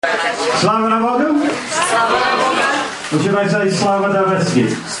Slava na Bogu? Or should I say Slava Daveski?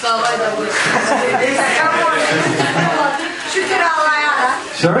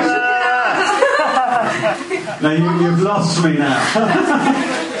 Sorry? No, you've lost me now.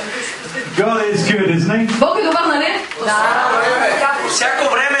 God is good, isn't he? Бог е добър, нали?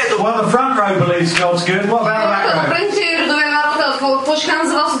 Well, the front row believes God's good. What about the back row? Предните редове народа, какво ще кажа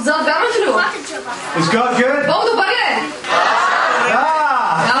за вас отзад? Вярвате ли го? Is God good? Бог добър ли е?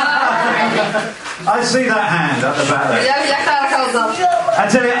 I see that hand at the back there. Видях тази ръка отзад. I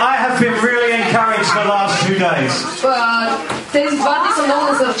tell you, I have been really encouraged the last 2 days. Тези 2 дни са много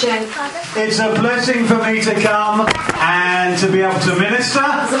насърчени. It's a blessing for me to come and to be able to minister.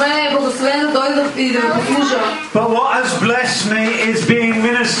 За мен е благословен да дойда и да ви послужа. But what has blessed me is being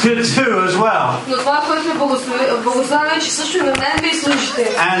ministered to as well. Но това, което ме благославя, че също и на мен ви служите.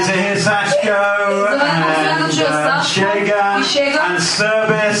 And to hear Sashko and Shega and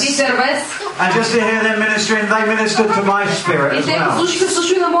Service. And just to hear them ministering, they ministered to my spirit as well.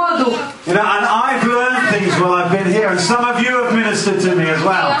 You know, and I've learned things while I've been here, and some of you have ministered to me as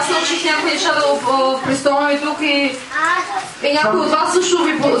well.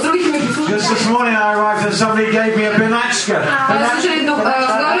 Just this morning I arrived and somebody gave me a banachka.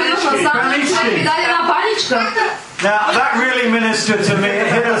 Now that really ministered to me. It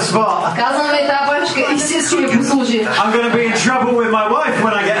hit a spot. I'm going to be in trouble with my wife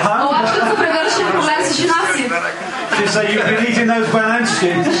when I get home. She said, "You've been eating those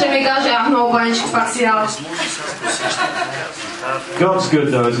bananskins." God's good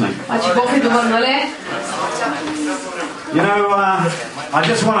though, isn't he? You know, I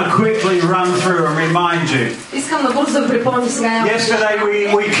just want to quickly run through and remind you. Yesterday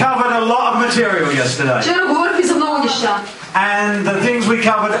we covered a lot of material yesterday. And the things we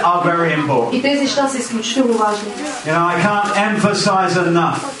covered are very important. You know, I can't emphasize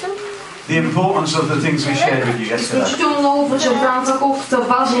enough the importance of the things we shared with you yesterday.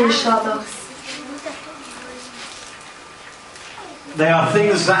 They are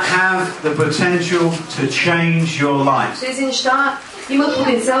things that have the potential to change your life. Имат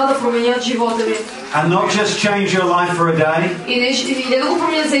потенциал да променят живота ви. And not just change your life for a day. И не да го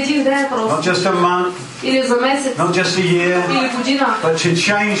променят за един ден просто. Not just a month. Или за месец. Not just a year. Или година. But to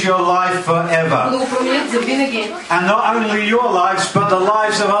change your life forever. Да го променят за винаги. And not only your lives, but the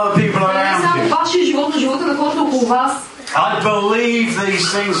lives of other people around you. Не само вашия живот, но живота на хората около вас. I believe these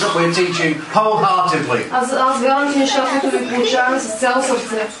things that we're teaching wholeheartedly. Аз вярвам, че неща, които ви получаваме с цяло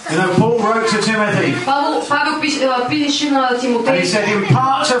сърце. You know, Paul wrote to Timothy. Павел пише на Тимотей. And he said,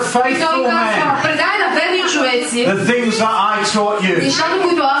 "Impart to faithful men предай на верни човеци the things that I taught you." нещата,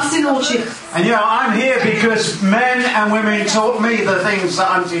 които аз си научих. And you know, I'm here because men and women taught me the things that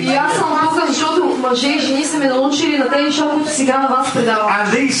I'm teaching you. И аз съм тук, защото мъже и жени са ме научили на тези неща, които сега на вас предавам. And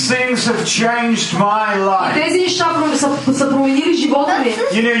these things have changed my life. И тези неща са променили живота ми.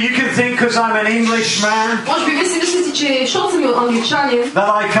 You know, you can think because I'm an Englishman, може би вие си мислите, че защото съм англичанин, that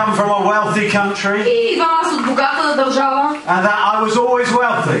I come from a wealthy country, и идвам аз от богата държава, and that I was always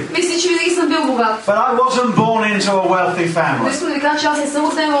wealthy. Мисля, че винаги съм бил богат. But I wasn't born into a wealthy family. Искам да ви кажа, че аз не съм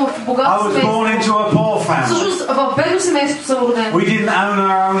роден в богато семейство. I was born into a poor family. Всъщност в бедно семейство съм роден. We didn't own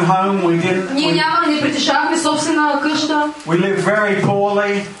our own home. Ние не притежавахме собствена къща. We lived very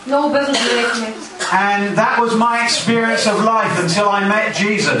poorly. Много бедно живеехме. And that was my experience of life until I met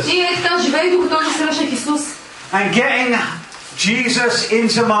Jesus. И така живеех докато не срещнах Исус. And getting Jesus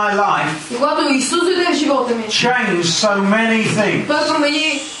into my life changed so many things.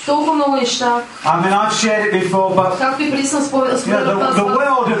 I mean, I've shared it before, but you know, the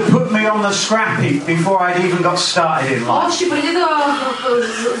world had put me on the scrap heap before I'd even got started in life.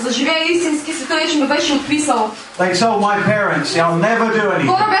 They told my parents, "I'll never do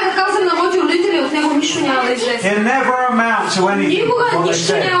anything. He'll never amount to anything."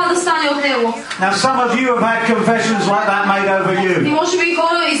 Now, some of you have had confessions like that made over you.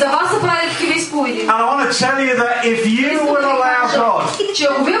 And I want to tell you that if you will allow God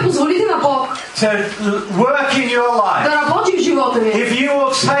to work in your life, if you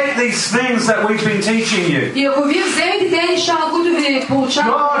will take these things that we've been teaching you,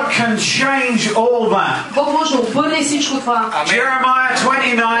 God can change all that. Jeremiah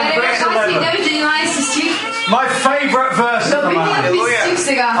 29 verse 11. My favourite verse at the moment.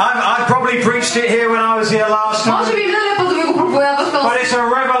 I probably preached it here when I was here last time. But it's a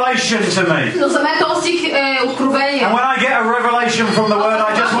revelation to me. And when I get a revelation from the Word,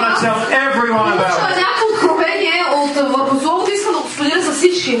 I just want to tell everyone about it.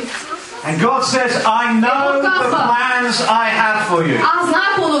 And God says, "I know the plans I have for you. Аз знам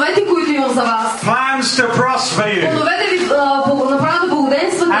плановете, които имам за вас. Plans to prosper you. Планове да ви направят да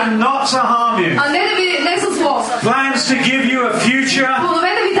благоденствате. And not to harm you. А не за зло. Plans to give you a future. Планове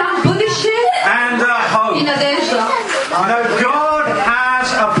да ви дам бъдеще. And a hope. И надежда. I know God has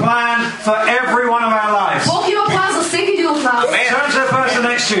a plan for every one of our lives. Бог има план за всеки един от нас. Turn to the person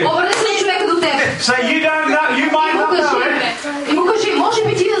next to you. Обърни се на човека до теб. Say, you don't know, you might not know it. И му кажи, може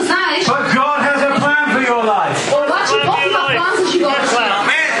би ти да знаеш. But God has a plan for your life. Обаче Бог има план за живота.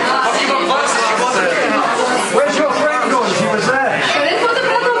 Where's your friend gone? She was there. Къде е твоята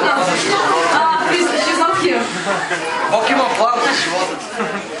приятелка? She's not here. Бог има план за живота.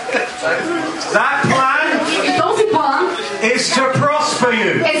 That plan И този план is to prosper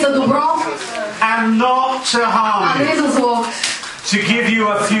you е за добро, and not to а harm не you. за зло. To give you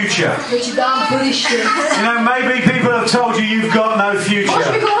a future. Да ти дам бъдеще. You know, maybe people have told you you've got no Може би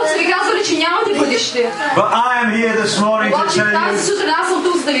future. хората са ви казвали, че нямате бъдеще. But I am here this morning to Обаче tell тази you сутрин аз съм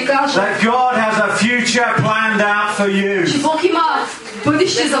тук, за да ви кажа, that God has a future planned out for че you. Бог има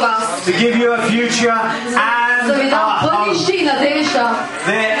бъдеще за вас. To give you a future За да ви and a дам hope. бъдеще и надежда.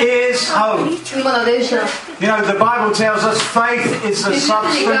 There is hope. Има надежда. You know, the Bible tells us faith is the Библията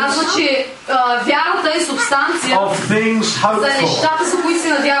ни казва, substance че вярата е субстанция of things за hoped for. нещата, за които се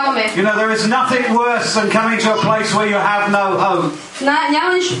надяваме. You know, there is nothing worse than coming to a place where you have no hope.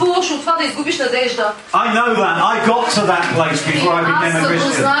 Няма нищо по-лошо от това да изгубиш надежда. I know that. I got to that place before I became a Аз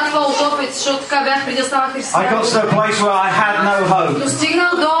Christian. знам това от опит, защото така бях преди да стана I християнин. got to a place where I had no hope.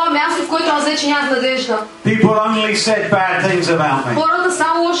 Достигнах до място, в което аз вече нямах надежда. People only said bad things about me. Хората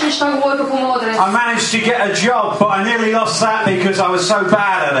само лоши неща говориха по моя адрес. I managed to get a job, but I nearly lost that because I was so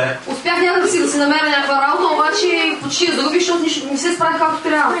bad at it. Успях някакси да си намеря някаква работа, обаче почти да загубих, защото нищо не се справих както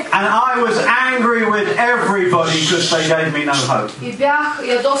трябва. And I was angry with everybody because they gave me no hope. И бях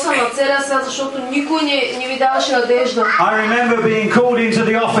ядосан на целия свят, защото никой не ми даваше надежда. I remember being called into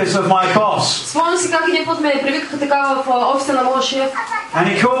the office of my boss. Спомням си как един път ме привикаха така в офиса на моя шеф. And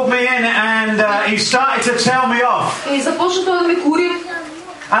he called me in and he started to tell me off. И започна той да ме кури.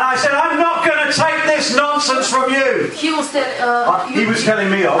 And I said, I'm not going to take this nonsense from you. He was telling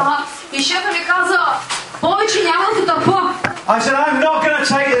me off. И шефа ми каза, повече няма да търпа. I said, I'm not going to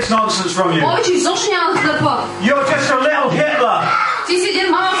take this nonsense from you. Повече изобщо няма да търпа. You're just a little Hitler. Ти си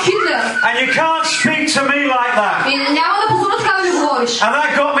един малък Хитлер. And you can't speak to me like that. И няма да позволя така да ми говориш. And that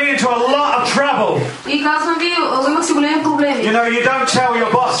got me into a lot of trouble. И казвам ви, имах си големи проблеми. You know, you don't tell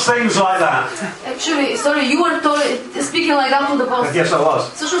your boss things like that. Actually, sorry, you were speaking like that to the boss. Yes, I was.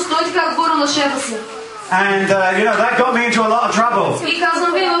 Всъщност той така говорил на шефа си. And, you know, that got me into a lot of trouble. И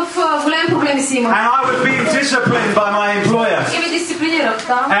казвам ви, в големи проблеми си има. And I was being disciplined by my employer. И ме дисциплинирах,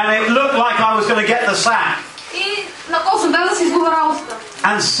 да. And it looked like I was going to get the sack. И на косъм бях да си изгубя работата.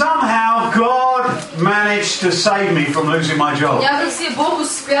 And somehow God managed to save me from losing my job. Някак си Бог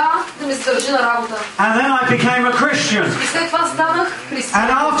успя да ме задържи на работа. And then I became a Christian. И след това станах християн. And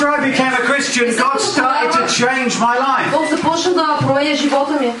after I became a Christian, God started to change my life. Бог започна да променя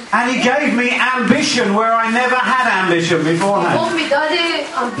живота ми. And He gave me ambition where I never had ambition beforehand. Бог ми даде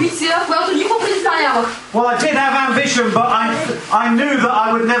амбиция, която никога преди това нямах. Well, I did have ambition, but I knew that I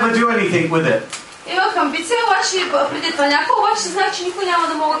would never do anything with it. Имах амбиция, обаче преди това някакво, обаче знаех, че никой няма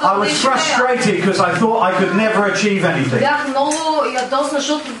да мога да I was frustrated because I thought I could never achieve anything. Бях много ядосна,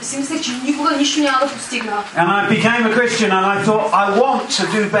 защото си мислех, че никога нищо няма да постигна. And I became a Christian and I thought I want to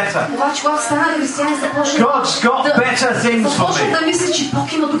do better. Обаче когато станах християнин, започнах God's got better things for me. да мисля, че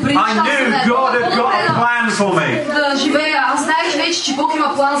Бог има добри неща I за knew мен. God had got a plan for me. Да живея. Аз знаех вече, че Бог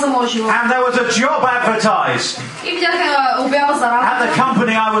има план за моя живот. And there was a job advertised И видях обява за at работа. the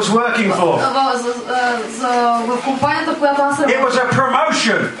company I was working for. В компанията, в която аз It работя. was a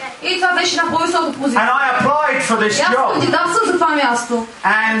promotion. И това беше на по-висока позиция. And I applied for this И аз job. кандидатствах за това място.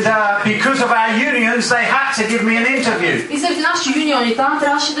 And because of our unions, they had to give me an interview. И заради нашите юниони там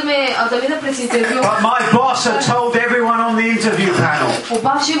трябваше да мине през интервю. But my boss had told everyone on the interview panel,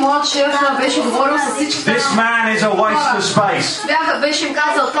 Обаче моят шеф беше говорил с всички. this man is a waste of space. Беше им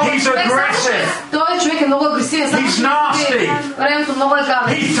казал, He's aggressive. той човек е много агресивен. He's nasty. Времето много е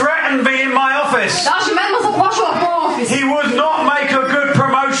гаден. He threatened me in my office. Даже мен ме заплашва в моя офис. He would not make a good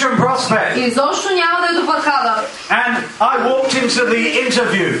promotion prospect. И изобщо няма да е добър кадър. And I walked into the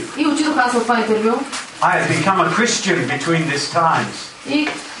interview. И отидох аз на това интервю. I had become a Christian between this times. И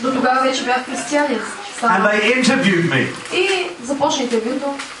до тогава вече бях християнин. And they interviewed me. И започна интервюто.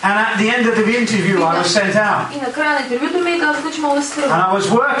 And at the end of the interview, I was sent out. И накрая на интервюто ми казаха, че мога да се тръгна. And I was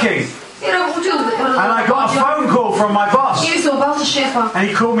working. И работил. And I got a phone call from my boss. И ми се обажда шефа. And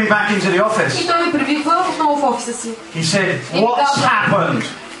he called me back into the office. И той ми привиква отново в офиса си. He said, what's happened?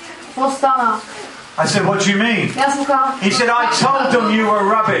 Какво стана? I said, what do you mean? Аз му казвам, He said, I told them you were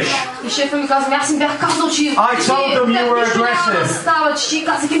rubbish. И шефът ми казва, аз им бях казал, че I told them you were aggressive.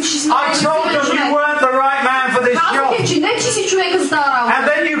 I told them you weren't the right man for this job. Казах им, че не, че си човека за тази работа. And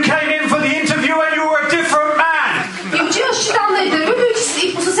then you came in for the interview and you were a different man. И отиваш че там на интервюто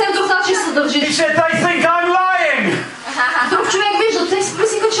и по съвсем друг начин се държиш. He said, they think I'm lying. Друг човек вижда, те си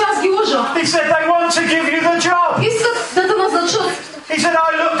пресика, че аз ги лъжа. He said, they want to give you the job. Искат да те назначат. He said, I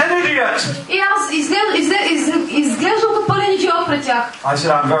looked an idiot. И аз изглеждам като пълен идиот пред тях. I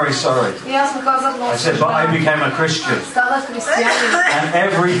said, I'm very sorry. И аз му казах много. I said, but I became a Christian. Станах християнин. And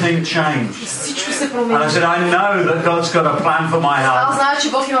everything changed. И всичко се промени. And I said, I know that God's got a plan for my Аз heart. знам, че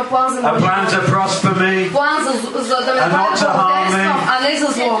Бог има план за A моя plan to prosper me. план за да ме направи благоденствам, а не за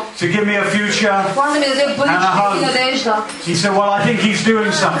зло. To give me a future. План да ми даде бъдеще и надежда. He said, well, I think he's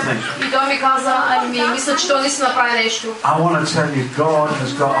doing something. И той ми каза, мисля, че той не си направи нещо. I want to tell you, God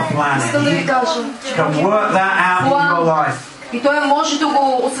has got a plan Искам да and ви he кажа, can work that out in your life. И той може да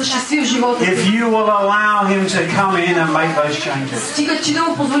го осъществи в живота If си. you will allow him to come in and make those changes. Стига, че да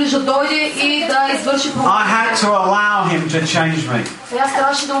му позволиш да дойде и да извърши промени. I had to allow him to change me. И аз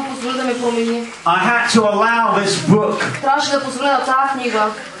трябваше да му позволя да ме промени. I had to allow this book Трябваше да позволя на тази книга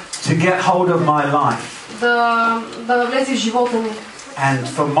to get hold of my life да навлезе в живота ми. and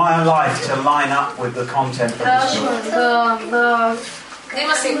for my life to line up with the content of this Трябваше book. да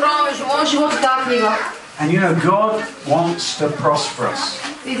има синхрон между моя живот и тази книга. And you know, God wants to prosper us.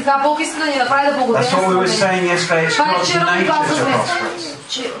 И така Бог иска да ни направи да That's what we were благоденстваме. saying yesterday. It's God's nature to prosper us.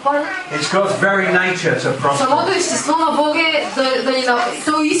 It's God's very nature to prosper Самото us. естество на Бог е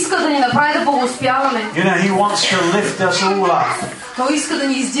Той иска да ни направи да благоуспяваме. You know, He wants to lift us all up. Той иска да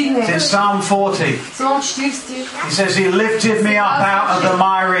ни издигне. It's in Psalm 40. Псалом 40. He says, He lifted me up out of the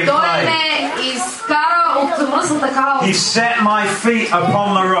miry Той clay. ме изкара от мръсната кала. He set my feet upon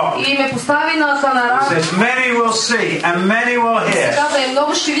the rock. И ме постави на канара. He says, many will see and many will hear. Каза, и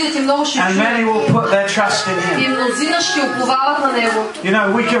много ще видят и много ще And many will чуят. put their trust in И Him. мнозина ще уповават на Него. You know,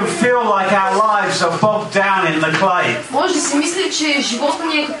 we can feel like our lives are bogged down in the clay. Може да си мисли, че живота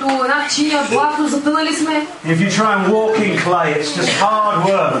ни е като една чиния, блато, затънали сме. If you try and walk in clay, it's just hard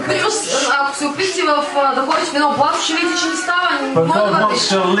work. Ако се опитате да ходиш в едно блато, ще видите, че не става. But God wants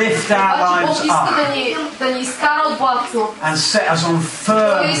to lift our Обаче Бог lives иска up да ни изкара от блатото. and set us on Той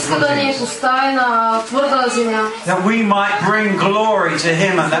firm иска да ни footings, постави на твърда земя. that we might bring glory to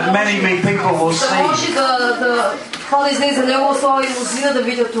Him and that many people will Да see може да излезе Негова слава и мнозина да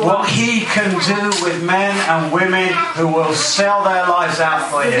видят това. what He can do with men and women who will sell their lives out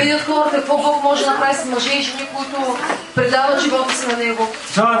for Да Him. видят хората какво Бог може да направи с мъже и жени, които предават живота си на Него.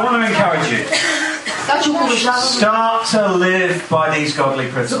 So I want to encourage you. Така че окоръжавам. Start to live by these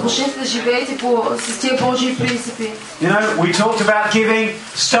godly principles. Започнете да живеете с тия Божии принципи. You know, we talked about giving.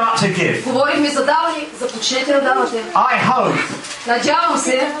 Start to give. Говорихме за даване, започнете да давате. I hope Надявам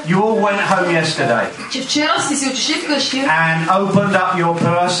се, you all went home yesterday че вчера сте си отишли вкъщи, and opened up your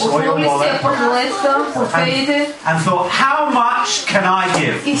purse or your отворили сте wallet портмонетата, портфейлите and thought, how much can I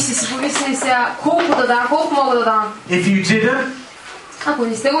give? и сте си помислили сега колко да дам, колко мога да дам. If you didn't, Ако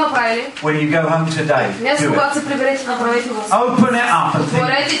не сте го направили, when you go home today, днес do когато it. се приберете, направете го. Open it up and think,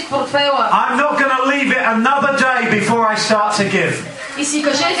 Отворете портфейла I'm not going to leave it another day before I start to give. и си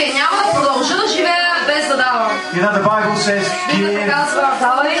кажете, няма да продължа да живея без да давам. You know, the Bible says, Библията give казва,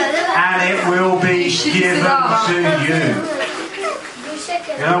 давай and it will be given to you.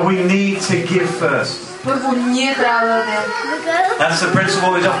 You know, we need to give first. първо ние трябва да дадем. That's the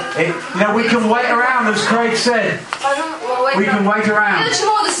principle. You know, we can wait around, as Craig said. We can wait around Иначе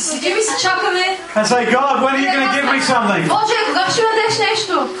мога да си седим и си чакаме. and say, God, when are you going to give me something? Боже, кога ще ми дадеш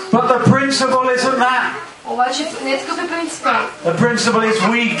нещо? But the principle isn't that. Обаче не такъв е принципа. The principle is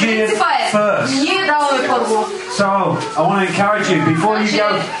we give Принципа е, first. ние даваме първо. So, I want to encourage you, before you go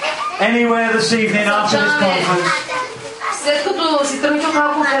anywhere this evening after this conference, След като си тръгнете от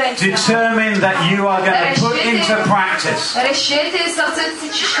тази конференция, determine that you are going to put into practice решете сърцето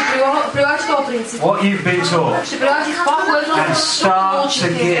си, че ще прилагате този принцип. what you've been taught Ще прилагате това, което and start to научите.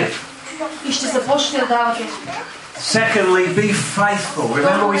 give. И ще започнете да давате. Secondly, be faithful.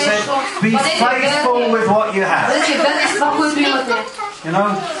 Remember we said, be faithful with what you have. Бъдете верни с това, което имате. You know,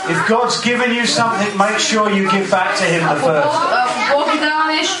 if God's given you something, make sure you give back to Him the first. Ако Бог ви дава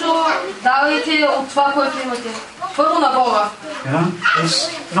нещо, давайте от това, което имате. Първо на Бога. You know, it's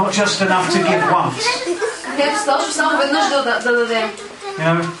not just enough to give once. Не е достатъчно само веднъж да дадем. You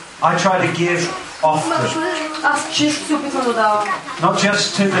know, I try to give often. Аз често се опитвам да давам. Not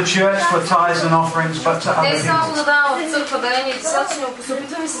just to the church for tithes and offerings, but to other Не само people. да давам в църква дарение и десятъчни, но се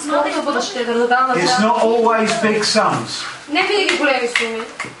опитвам и с хората да бъда щедър, да давам на It's тях. not always big sums, Не винаги големи суми,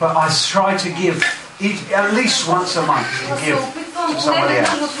 but I try to give at least once a month to give to somebody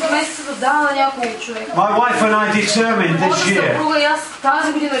else. My wife and I determined this year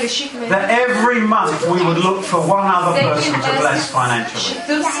that every month we would look for one other person to bless financially.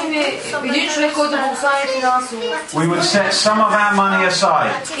 We would set some of our money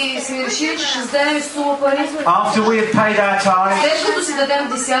aside. After we had paid our tithes,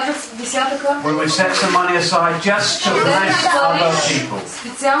 we would set some money aside just to bless other people.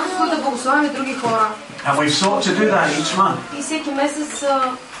 And we've sought to do that each month.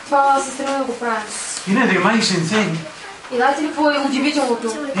 You know, the amazing thing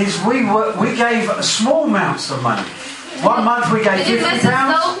is we gave small amounts of money. One month we gave £50.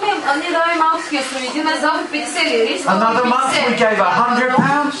 Another month we gave £100.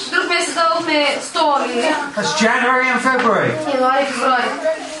 That's January and February.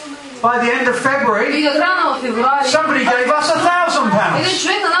 By the end of February, somebody gave us £1,000.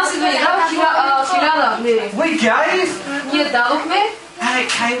 We gave, and it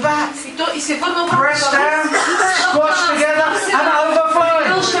came back. Pressed down, squashed together, and overflowing.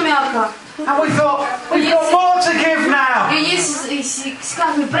 And we thought, we've got more to give now.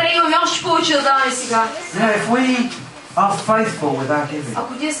 If we are faithful with our giving,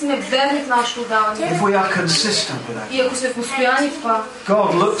 if we are consistent with our giving,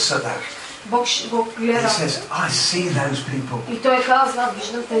 God looks at that. He says, I see those people.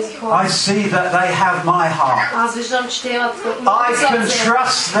 I see that they have my heart. I can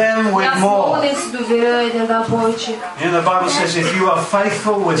trust them with more. And the Bible says, if you are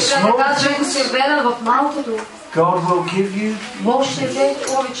faithful with small things, God will give you more.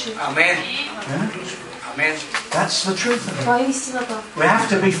 Amen. Yeah? Amen. That's the truth of it. We have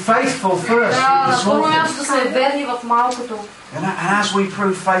to be faithful first with the small things. And as we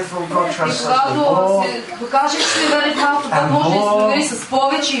prove faithful, God trusts us with more and more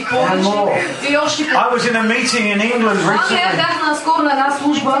and more. I was in a meeting in England recently, and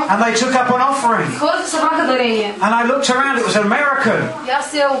they took up an offering. And I looked around, it was an American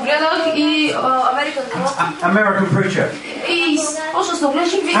preacher.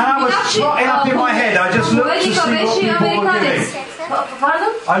 And I was plotting up in my head, I just looked to see what people were giving.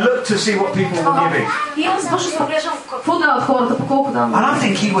 I looked to see what people were giving. And I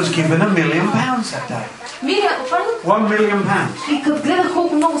think he was given £1 million that day. £1 million.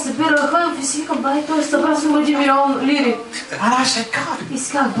 And I said, God,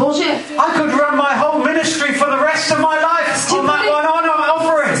 I could run my whole ministry for the rest of my life on that one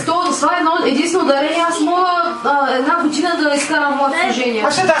offering. I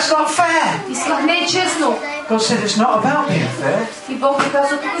said, that's not fair. God said, it's not about being fair.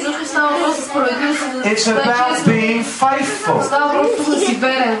 It's about being faithful.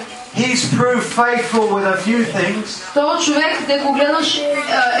 He's proved faithful with a few things. I'm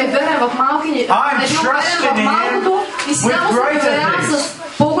trusting in him with greater things.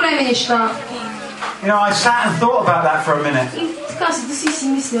 You know, I sat and thought about that for a minute.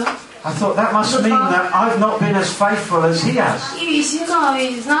 I thought that must mean that I've not been as faithful as he has.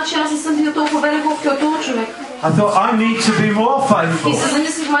 I thought I need to be more faithful.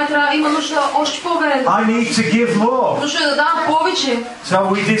 I need to give more. So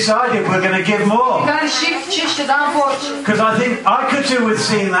we decided we're going to give more. Because I think I could do with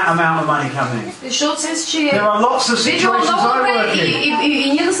seeing that amount of money coming. There are lots of situations I work in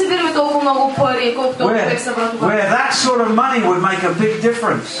where that sort of money would make a big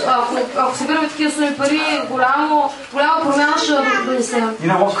difference. You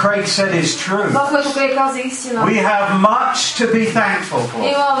know what Craig said is true. We have much to be thankful for.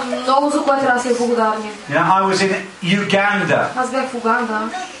 You know, I was in Uganda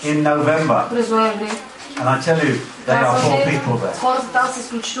in November, and I tell you, they are poor people there.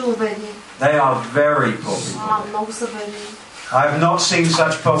 They are very poor people. I have not seen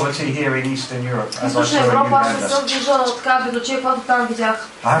such poverty here in Eastern Europe as I saw in Uganda.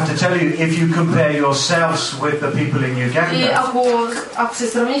 I have to tell you, if you compare yourselves with the people in Uganda,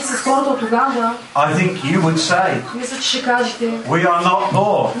 I think you would say, we are not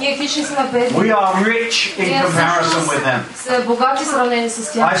poor. We are rich in comparison with them.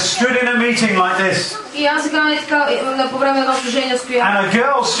 I stood in a meeting like this, and a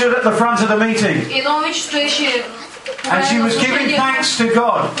girl stood at the front of the meeting. And she was giving thanks to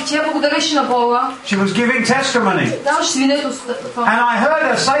God. She was giving testimony. And I heard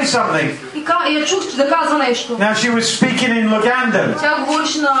her say something. Now she was speaking in Lugandan.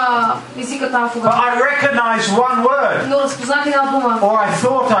 But I recognized one word. Or I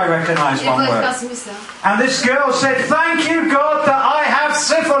thought I recognized one word. And this girl said, thank you God that I have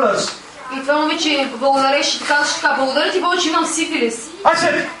syphilis. I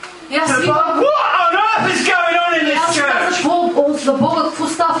said, what on earth is going on in this church? За Бога, какво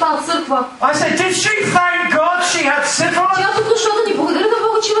става в тази църква? I said, did she thank God she had syphilis? Тя тук дошла да ни благодари на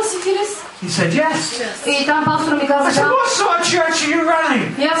Бога, че има сифилис. He said, yes. И там пастор ми I каза, said, да. what sort of church are you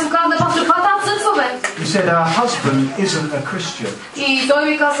running? И аз съм казал на пастор, каква тази църква, бе? He said, our husband isn't a Christian. И той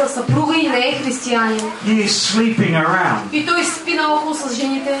ми каза, съпруга и не е християнин. He is sleeping around. И той спи наоколо с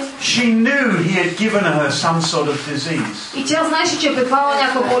жените. She knew he had given her some sort of disease. И тя знаеше, че е предпала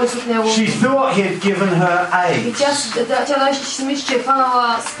някаква болест от него. She thought he had given her И AIDS. тя даже си мисли, че е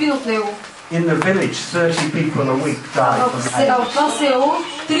фанала спин от него. In the village, 30 people a week die from AIDS. В това село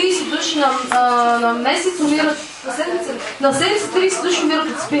 30 души на месец умират. На седмица 30 души умират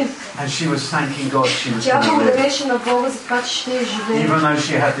от спин. And she was thanking God she was Тя going to live. благодареше на Бога за това, че ще живее. Even though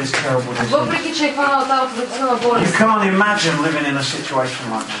she had this terrible disease. Въпреки, че е хванала тази отвратителна You болест. can't imagine living in a situation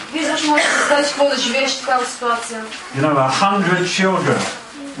like that. Вие също можете да представите какво да живееш в такава ситуация. You know, 100 children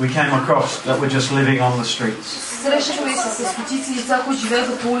we came across that were just living on the streets. Срещахме се с стотици деца, които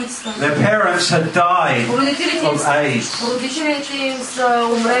живееха по улицата. Their parents had died of AIDS. Родителите им са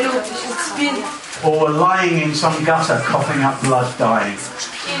умрели от спин. Or were lying in some gutter coughing up blood dying.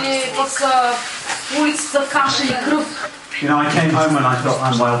 Или пък са в улицата кашляли кръв. You know, I came home and I thought,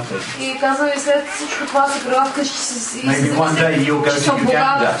 I'm wealthy. И казвам ви, след всичко това се прибрах вкъщи и Maybe one day you'll go to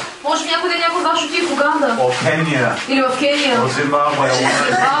Uganda. Може би някой ден някой от вас отиде в Уганда. Or Kenya. Или в Кения. Or Zimbabwe. Or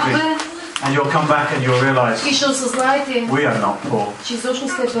wherever. And you'll come back and you'll realize И ще осъзнаете, we are not poor. че изобщо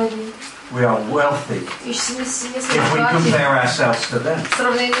сте бедни. We are wealthy И ще си мислим, if we compare ourselves to them. в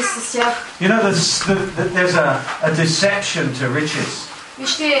сравнение с тях. You know, there's a deception to riches.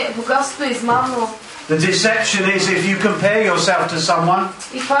 Вижте, богатството е измамно. The deception is if you compare yourself to someone,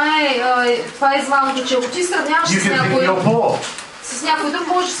 И това е измамното, че ако ти сравняваш you с can think някой, you're poor. с някой друг,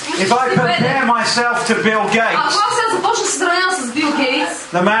 може да се случи, If че I си беден. compare myself to Bill Ако Gates, аз сега започна да се сравнявам с Бил Гейтс,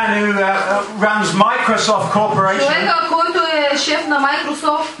 the man who runs Microsoft Corporation, човека, който е шеф на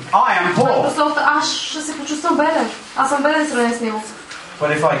Microsoft, I am poor. аз ще се почувствам беден. Аз съм беден в сравнение с него. But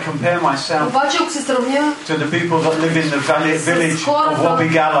if I compare myself Обаче, ако се сравня to the people that live in the village of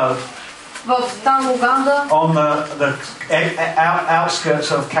Wabigallo, в там Уганда, on the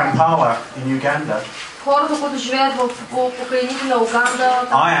outskirts of Kampala in Uganda, хората, които живеят в покрайните на Уганда,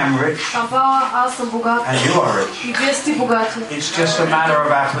 I am rich Кампала, аз съм богат. and you are rich. И вие сте богати. It's just a matter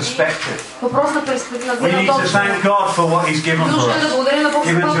of our perspective. Въпрос на перспектива. We need to thank God for what He's given for Нужно е да us. благодарим на Бог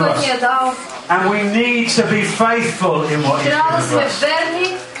за това, което ни е дал. And we need to be faithful in what He's Трябва да given сме for us.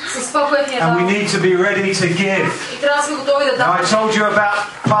 верни с това, което ни е And we дал. need to be ready to give. И трябва да сме готови да Now даваме. I told you about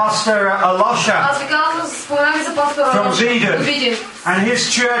Pastor Alosha Аз ви казвам, споменам ви за пастора from от Zidane Видин. and his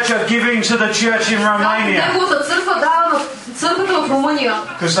church are giving to the church in Romania Неговата църква дава на църквата в Румъния,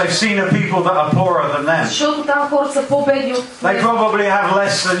 because they've seen a people that are poorer than them. защото там хората са по-бедни от They него. probably have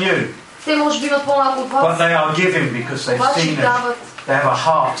less than you, Те може би имат по-малко от but вас, they are giving because they've обаче seen it. дават. They have a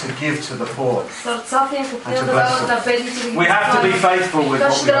heart to give to the poor. Сърцата им And to попълнят да bless дават them. на бедните. We have to be faithful with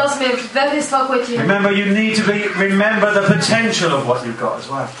Така what че we трябва да got. сме верни с това, което имаме. Remember, you need to remember the potential of what you've got as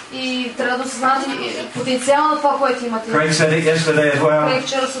well. И трябва да осъзнаете потенциала на това, което имате. Craig said it yesterday as well. Крейг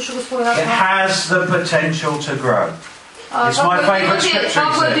вчера също го спомена. It has the potential to grow. It's my favorite scripture, Това,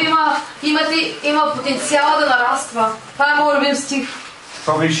 he което said. има потенциала да нараства. Това е моят любим стих.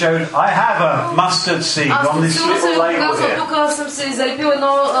 Probably showed. I have a mustard seed Аз on this сигурно little съм label показал, here. тук съм се залепил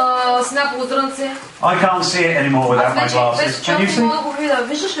едно снягово зрънце. I can't see it anymore without Аз my вече glasses. без Can чак you не see? мога да го видя.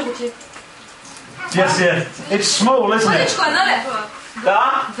 Виждаш ли го ти? Yes, yeah. It's small, isn't it? Мъничко е, нали?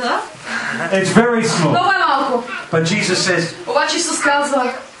 Да? Да. It's very small. Много е малко. But Jesus says Обаче Исус казва,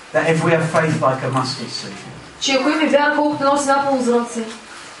 that if we have faith like a mustard seed, че ако имаме вяра колкото едно снягово зрънце,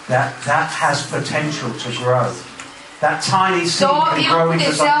 that has potential to grow. That tiny seed то can има grow into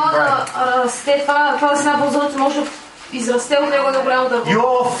потенциал something great. да расте. Това снягово зрънце може да израсте от него едно голямо дърво.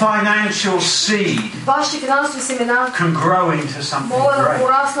 Your financial seed Вашите финансови семена can grow into something могат да great.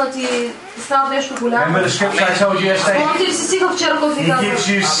 пораснат и да станат нещо голямо. Remember the scripture I told you yesterday? Спомните ли си стиха вчера, който ви He казах? gives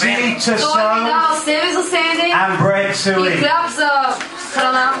you seed to Той ви sow дава семе за сеене and bread to и eat. хляб за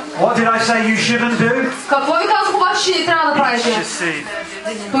храна. What did I say you shouldn't do? Какво ви казах обаче, че не трябва да правите?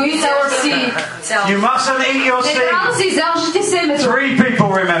 To eat our seed. You mustn't eat your Не трябва да seed. си изяждате семето. 3 people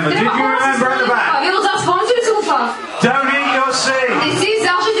remember. Did Трябва you хора да се remember at the спомнят това. back? Вие отзад спомните ли си го това? Don't eat your seed. Не си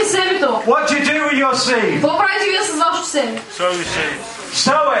изяждате семето. What do you do with your seed? Какво правите вие с вашето семе?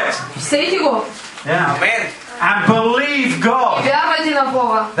 Sow it. Сейте го. Yeah. Amen. And believe И God вярвайте на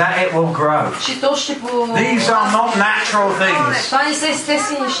Бога, that it will grow. че то ще These are not natural things. Това не са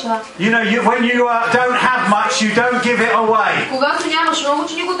естествени неща. You know, when you don't have much, you don't give it away. Когато нямаш много,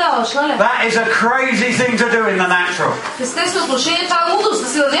 че ни го даваш, нали? That is a crazy thing to do in the natural. В естествено отношение това е лудост, да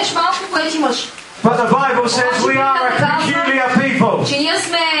си дадеш малко, което имаш. But the Bible says we are a peculiar people. Че ние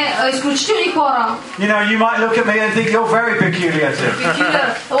сме изключителни хора. You know, you might look at me and think you're very peculiar too.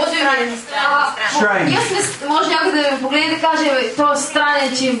 Strange. Може някой да ме погледне и да каже, той е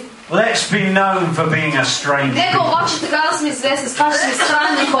странен тим. Let's be known for being a stranger. Нека обаче така да сме известни, с това, че сме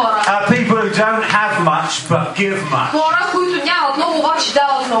странни хора. People who don't have much but give much. Хора, които нямат много, обаче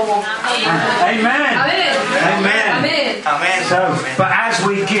дават много. Amen. Amen. Amen. So, but as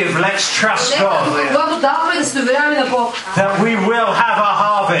we give, let's trust God. Когато даваме, да се доверяваме на Бог. That we will have a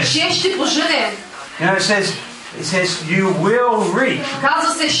harvest. Че ще поженем. You know, it says you will reap.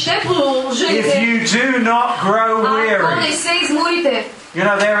 Казва се, ще поженете. If you do not grow weary. Ако не се изморите. You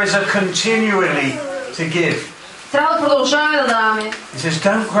know, there is a continually to give. Трябва да продължаваме да даваме. It says,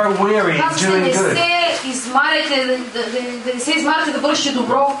 don't grow weary in doing good. Да не се измарите да вършите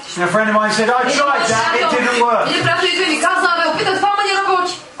добро. A friend of mine said, I tried that, it didn't work. Един приятел идва и ми каза, опитах това, ама не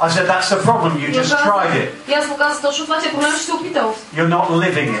работи. I said, that's the problem, you just tried it. И аз му казах, точно това ти е проблем, че си опитал. You're not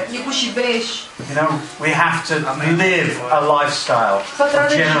living it. Не го живееш. You know, we have to live a lifestyle of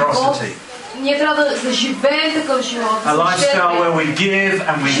generosity. Ние трябва да живеем такъв живот. A lifestyle where we give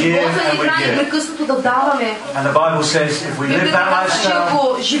and we give and we give. Непрекъснато да даваме. And the Bible says if we live that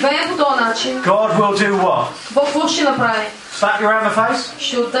lifestyle, живеем по този начин, God will do what? Бог какво ще направи? Slap you around the face?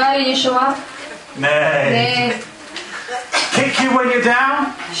 Ще удари ни шамар? Не. Kick you when you're down?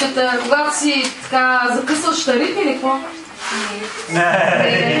 Ще когато си така закъсал, ще ритне или какво?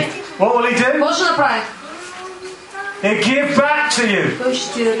 Не. What will he do? Какво ще направи? He'll give back to you.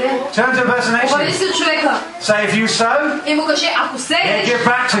 Turn to the person next to you. Say, if you sow, he'll give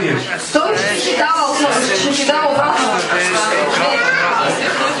back to you.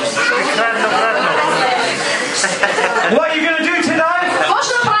 What are you going to do today?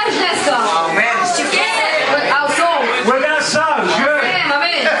 We're going to sow. Good.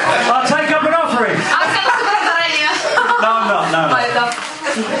 I'll take up an offering. No.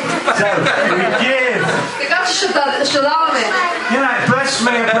 So, we give. You know, bless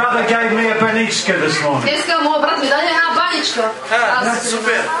me, a brother gave me a banichka this morning.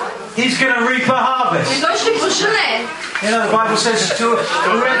 He's going to reap a harvest. You know, the Bible says to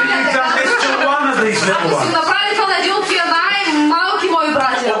whoever you've done this to one of these little ones,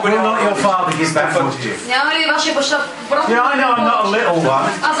 will not your Father give back more to you? Yeah, I know I'm not a little one.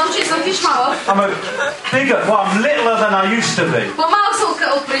 I'm a bigger, well, I'm littler than I used to be. But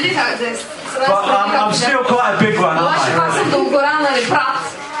I'm still quite a big one, aren't I?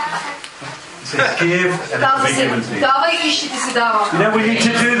 It says give and it will be given to you. You know, we need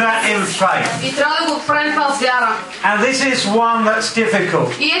to do that in faith. And this is one that's difficult.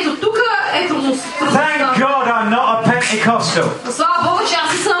 Thank God I'm not a Pentecostal.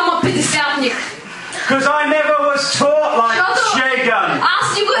 Because I never was taught like Shagun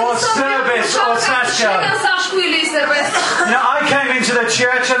or Service or Sashka. You know, I came into the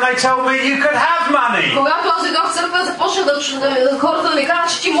church and they told me you could have money.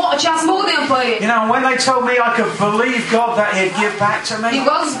 You know, when they told me I could believe God that He'd give back to me.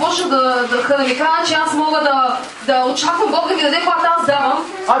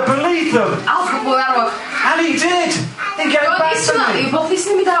 I believed them. And He did. He gave back to me.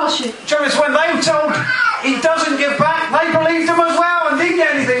 Jonas, when they were told He doesn't give back, they believed Him as well and didn't get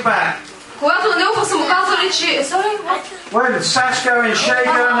anything back. When Sashka and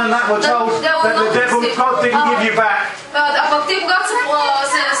Shagun and that were told that the devil, God didn't give you back.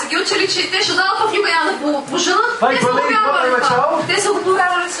 They believed what they were told.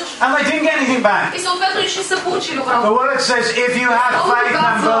 And they didn't get anything back. The word says if you have faith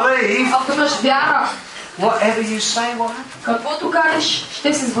and believe, whatever you say will happen.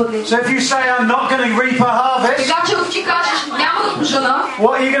 So if you say I'm not going to reap a harvest,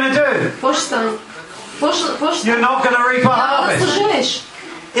 what are you going to do? You're not going to reap a harvest.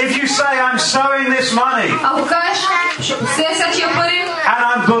 If you say I'm sowing this money and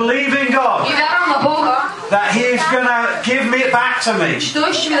I'm believing God that He's going to give me it back to me,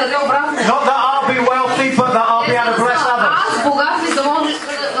 not that I'll be wealthy but that I'll be able to bless others,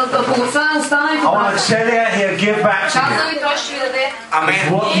 I want to tell you He'll give back to you.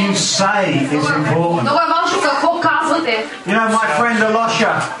 What you say is important. You know my friend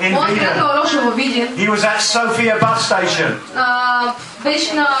Alosha in Vidin, he was at Sofia bus station.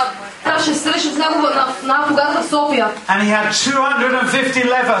 And he had 250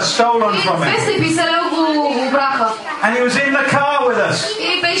 leather stolen from him. And he was in the car with us.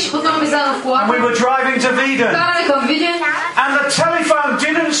 And we were driving to Vidin. And the telephone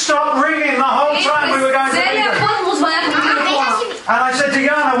didn't stop ringing the whole time we were going to Vidin. And I said to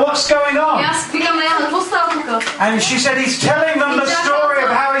Yana, what's going on? And she said he's telling them the story of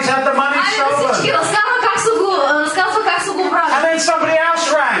how he's had the money stolen. Всички разказва как са го брали. And then somebody else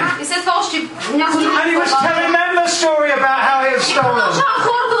rang. И след това още някой друг. And he was telling them the story about how he had stolen.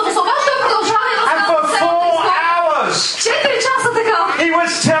 And for 4 hours, 4 часа така. he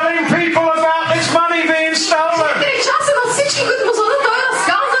was telling people about this money being stolen. 4 часа на всички, които му звънят, той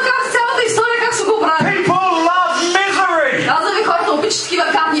разказва как цялата история, как са го брали. People love misery. Казвам ви, хората обичат такива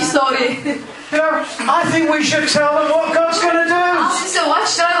гадни истории. You know, I think we should tell them what God's going to do. Аз мисля,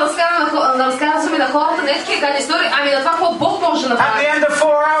 обаче трябва да разказваме на хората не такива гадни истории, ами на това, какво Бог може да At направи. the end of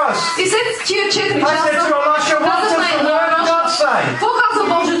 4 hours, И след тия 4 I часа, said to Elisha, what does the word of God say? какво казва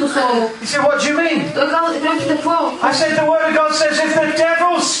Божието Слово? He said, what do you mean? Той казва, и какво? I said, the word of God says if the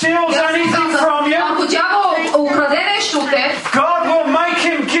devil steals anything from you, Ако дявол украде нещо от теб, God will make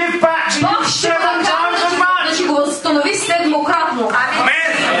him give back to you Бог ще 7 times as much. да го възстанови 7-кратно. Amen.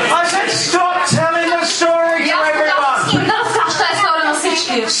 I said, stop telling the story to everyone. Да разкажеш тази история на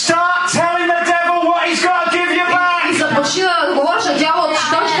всички. Start telling the devil what he's got to give you И back. започни да говориш на дявола, че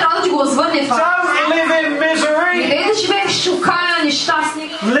той ще трябва да ти го възвърне това. Don't live in misery. Не да живееш окаян и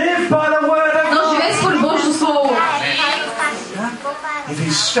щастник, Live by the word of но God. живей според Божието Слово. If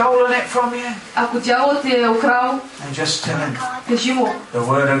he's stolen it from you, Ако дяволът ти е украл, then just tell him. кажи му. The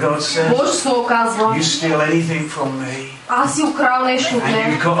word of God says, Божието Слово казва, you steal anything from me, аз си украл нещо от and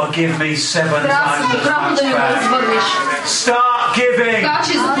мен. you've got to give me 7 Трябва times as седмократно да much ми го back. възвърнеш. Start giving. Така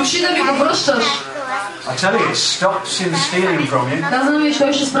че започни да ми го връщаш. I tell you, it stops him stealing from you. Казвам ви,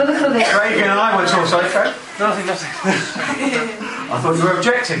 той ще спре да краде. Craig and I were talking. Sorry, Craig. Nothing. I thought you were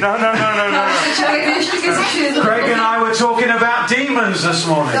objecting. No. Човек нещо тук се чуе. Craig and I were talking about demons this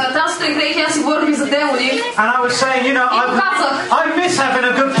morning. Тази сутрин Крейг и аз си говорим за демони. And I was saying, you know, I miss having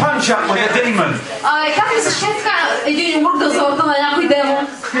a good punch up with a demon. Как ми се ще така един урок да завърта на някой демон?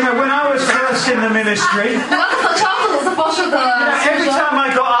 You know, when I was first in the ministry, Когато в началото започна да every служа, time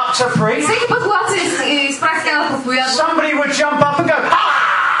I got up to preach, всеки път, когато се изправих така да проповядвам, somebody would jump up and go,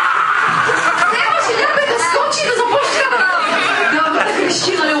 трябваше някой да скочи и да започне да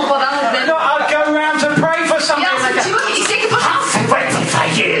крещи, нали, опадам от no, него. I'd go around to pray for И somebody аз and they go, отивам и всеки път аз I went for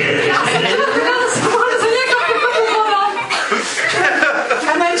you. така да се говоря за някакъв път опадам.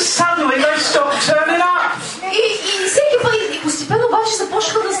 And then suddenly they stopped turning up. И всеки път, и постепенно обаче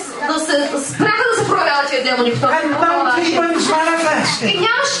започнаха да се спряха да се проявяват тия демони по And този no начин. demons manifesting. И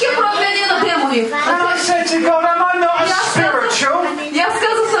нямаше такива проявления на демони. And I said to God, am I not as spiritual? И аз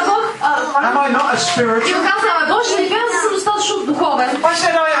казах на Бог, Am I not as и spiritual? му казах, Боже, не бях да съм достатъчно духовен. I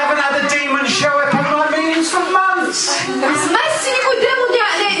said I haven't had a demon show up in my meetings for months. С месеци никой демон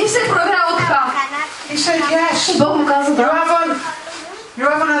не се проявява така. He said yes. И Бог му каза, да. You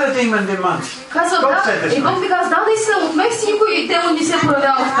haven't had a demon in months. Казва, да. И Бог ми каза, да, наистина, от месеци никой демон не се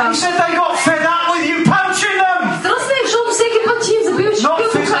проявява така. He said they got fed up with you punching them. Тръсне, защото всеки път ти им забиваш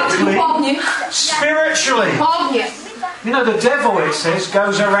духовни. Spiritually. Духовни. You know, the devil, it says,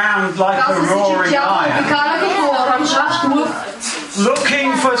 goes around like a Казва се, че roaring дявол lion, обикаля като рамжащ лъв. looking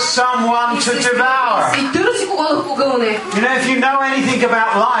for someone to devour. И търси кого да погълне. You know, if you know anything about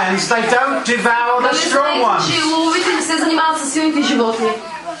lions, they don't devour the strong ones. Че лововете не се занимават с силните животни.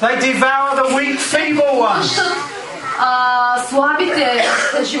 They devour the weak, feeble ones. Връщат слабите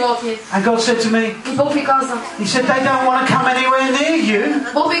животни. And God said to me, И Бог ми каза, He said, they don't want to come anywhere near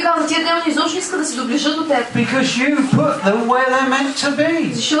you Бог ми каза, тия демони изобщо искат да се доближат до теб. because you put them where they're meant to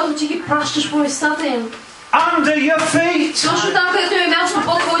be. Защото ти ги пращаш по местата им. Under your feet. Точно там, където е място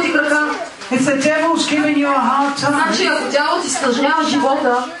под твоите крака. If the devil's giving you a hard time, Значи, ако дявол ти стъжнява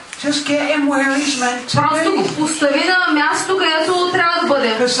живота, just get him where he's meant to просто го be. постави на място, където трябва да бъде.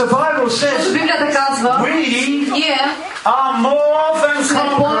 Because the Bible Защото says Библията казва, we ние are more than сме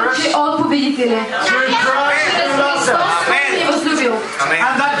повече conquerors от победители. through Christ who loved us. Христос ни възлюбил.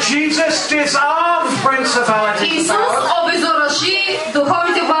 And that Jesus disarmed principalities and Исус powers, обезоръжи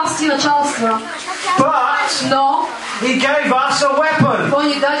духовните власти и началства, but но He gave us a weapon. Той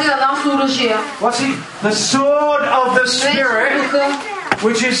ни даде на нас оръжие. What's He? The sword of the Spirit, Духа,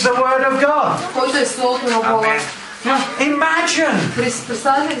 which is the Word of God. който е Словото на Бога. Now, imagine,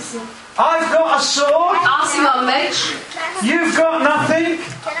 Представете ли си? I've got a sword, Аз имам меч. you've got nothing,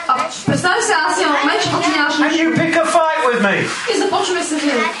 Представи се, аз имам меч, пък ти нямаш and нищо. you pick a fight with me. И започваме се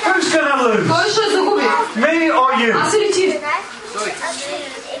видим. Who's going to lose? Кой ще загуби? Me or you? Аз или ти?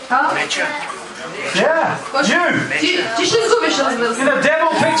 Yeah, you. Ти ще изгубиш, разбира се. You know, devil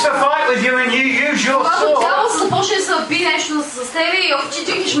picks a fight with you and you use your Когато sword. дявол се започне да се бие нещо с тебе и ако ти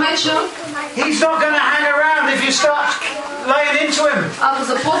дигнеш меча, He's not going to hang around if you start laying into him. ако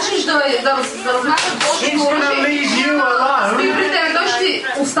започнеш да размахаш Божието He's going to оръжие, leave you alone стои при тебе, той ще ти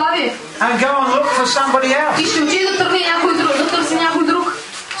остави and go and look for somebody и else. ще отиде да търси някой друг.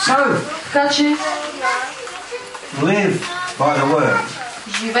 So, Така че live by the word.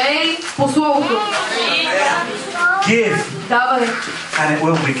 Живей по словото. Give, Давай. and it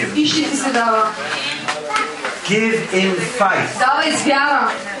will be given. И ще ти се дава. Give in faith, Давай с вяра.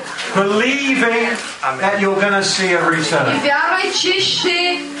 believing that you're going to see a И return. вярвай, че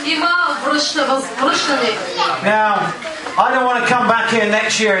ще има възвръщане. Now, I don't want to come back here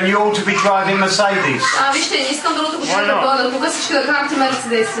next year and you all to be driving Mercedes. Вижте, не искам другата година да дойда. Тук всички да карате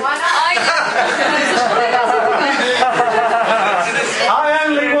Мерцедеси. I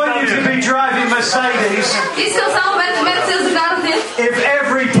only want you to be driving Mercedes Искам само Мерцедес да карате. if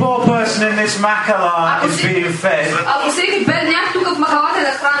every poor person in this Makala is being fed, Ако всеки бедняк тук в махалата е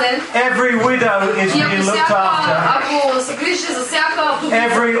нахранен, every widow is и being looked after, ако се грижи за всяка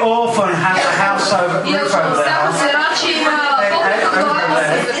every orphan has a house over, и roof over their всяка house, сирачи има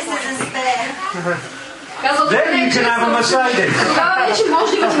then you can have a Mercedes. Тогава вече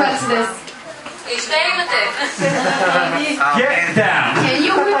може да имате Мерцедес. И ще имате. Get down. And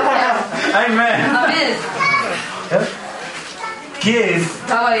you will have. Amen. Амен. Give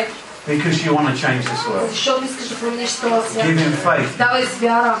Давай, because you want to change this world. защото искаш да промениш този свят. Give in faith. Давай с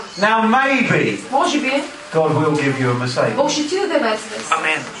вяра. Now maybe Може би God will give you a Mercedes. Бог ще ти даде Мерцедес.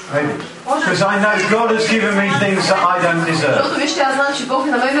 Amen. Maybe. Because I know God has given me things that I don't deserve. Защото вижте, аз знам, че Бог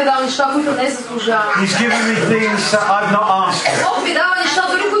на мен ми е дал неща, които не заслужавам. He's given me things that I've not asked for. Бог ми дава неща,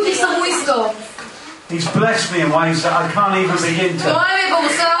 дори които не съм искал. He's blessed me in ways that I can't even begin to Той ми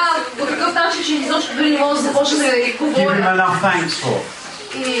благославя по такъв начин, че изобщо дори не мога да започна да ги give him говоря. enough thanks for.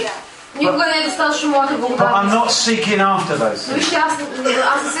 И никога не е достатъчно моята But I'm благодарност. not seeking after those Но things. вижте,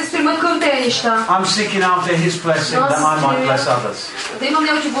 аз не се стремя към тези неща. I'm seeking after his blessing that I might bless others. Да имам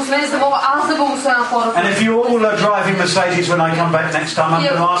неговите благословения, за да мога аз да благословя хората. And if you all are driving Mercedes when I come back next time, I'm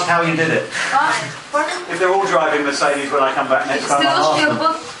going to ask how you did it. If they're all driving Mercedes when I come back next time, I'll ask Следващия them.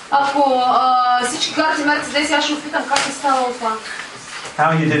 път, ако всички карти Мерцедес, аз ще опитам как е станало това.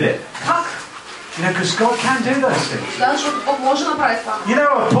 How you did it. Как? You know, because God can do those things. Да, защото Бог може да направи това. You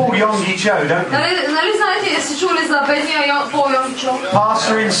know a Paul Yonggi Cho, don't you? Нали знаете, си чули за бедния Пол Йонги Чо?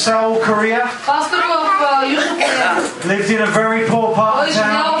 Pastor in Seoul, Korea. Пастор в Южна Корея. Lived in a very poor part Той of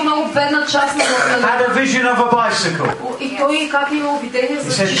живял town. в много бедна част на града. Had a vision of a bicycle. И той как е имал видение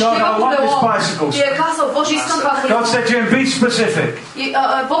за said, че ще God, има I want this колело. bicycle. И е казал, Боже, искам това колело. God said to him, be specific. И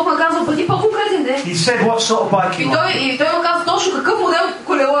Бог му казал, бъди по-конкретен, де. He said what sort of bike he wanted. И той му казал точно какъв модел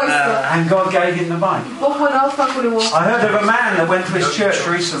колело иска. And God gave him the bike. Бог му е дал това колело. I heard of a man that went to his church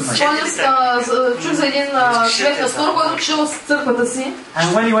recently. Чух за един човек наскоро, който отишъл с църквата си. And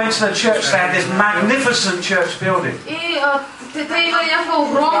when he went to the church, they had this magnificent church building. И те имали някаква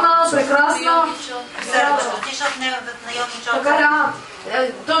огромна, прекрасна... Така да,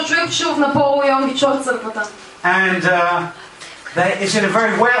 той човек отишъл на Пол Йонги Чо в църквата. And it's in a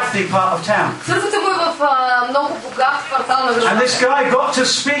very wealthy part of town. Църквата го е в много богат квартал на And града. this guy got to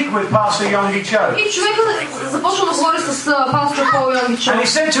speak with Pastor Yonggi Cho. И човекът започва да говори с пастор Пол Йонги Чо. And he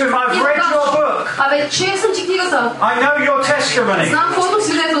said to him, I've read your book. Абе, чел съм ти книгата. I know your testimony. Знам твоето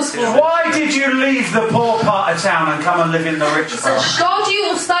свидетелство. Why did you leave the poor part of town and come and live in the rich part? Защо ти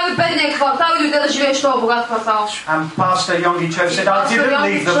остави бедния квартал и дойде да живееш в този богат квартал? And Pastor Yonggi Cho said, I didn't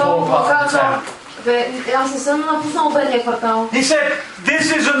leave the poor part of town. Аз не съм напуснал бедния квартал. He said, this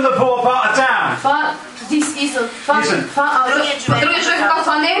isn't the poor part of town. Това, this isn't. Другият човек казва,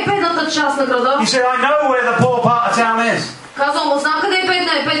 това не е бедната част на града. He said, I know where the poor part of town is. Казвам, му знам къде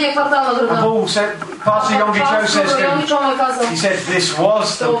е бедния квартал на And града. Paul said, Pastor Yonggi Cho says to Йонги him, Чо ме казал, he said, this was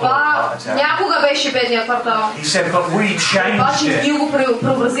the poor това part of town. някога беше бедния квартал. He said, but we changed Обаче ние it. го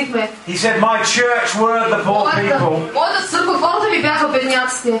преобразихме. He said, my church were the poor people. Моята църква, хората ми бяха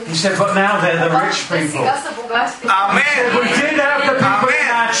бедняците. He said, but now they're the rich Те people. сега са богатите. Amen. We did have the people in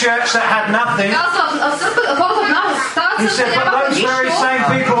our church that had nothing. Хората в нас, He тази said, църква but нямаха those very нищо. same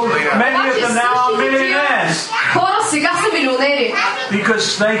people, many of them now are millionaires. Хора сега са милионери. Because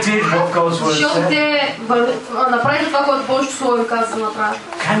they did what God's word Защото said. те направиха това, което Божието Слово им каза да направят.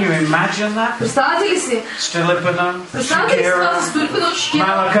 Can you imagine that? Представете ли си? Stilipino, Представете ли си това Shakira, с Турпино, Шкира,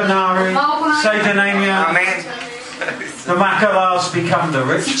 Malakanari, Saydonamia, Amen. the Makalas become the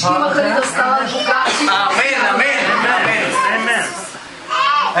rich всички part of имаха ли да town. станат богати? Amen. Amen. Amen.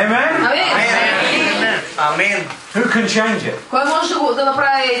 Amen? Амин. Amen. Who can change it? Кой може да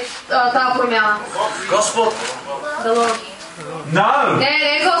направи тази промяна? Господ. Дано. No.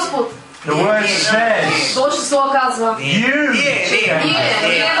 Не Господ. The word says Божието Слово казва. you.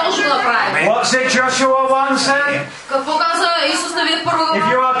 Ние може да направим. What did Joshua 1 say? Какво каза Исус на вид първо? If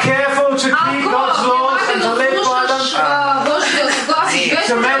you are careful to keep God's laws and to live by them, Божието съгласие,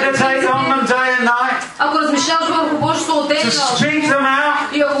 to meditate on them day and night, ако размишляваш върху Божието Слово ден и to нощ speak them out,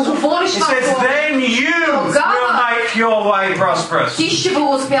 и И ако говориш това, then you will make your way prosperous. Ти ще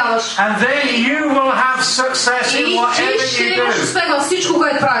благоуспяваш. And then you will have success in whatever И ти ще имаш you успех във всичко,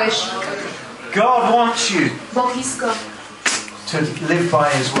 което правиш. do. God wants you Бог иска to live by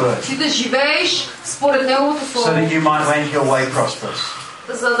His word, ти да живееш според Неговото so слово, that you might make your way prosperous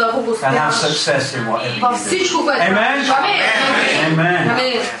за да and have благоуспяваш success in whatever във you do. всичко, което Amen? правиш. Амин.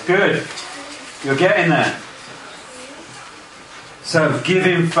 Amen. Good. You're getting there. So give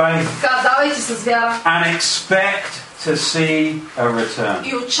in faith Давайте с вяра and expect to see a return.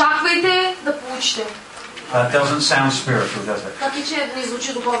 и очаквайте да получите. That doesn't sound spiritual, does it? Така че не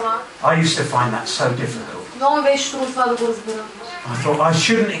звучи духовно. I used to find that so difficult. Много ми беше трудно това да го разбера. I thought I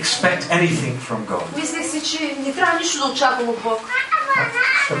shouldn't expect anything from God. Мислех си, че не трябва нищо да очаквам от Бог.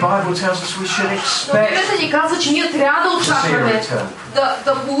 The Bible tells us we should Но expect. Библията ни казва, че ние трябва да очакваме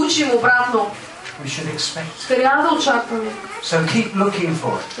да получим обратно. We should expect. Трябва да очакваме. So keep looking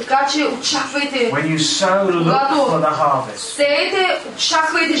for it. Така че очаквайте. When you sow, look for the harvest. Сеете,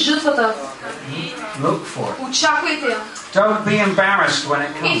 очаквайте жътвата. Look for it. Очаквайте я. Don't be embarrassed when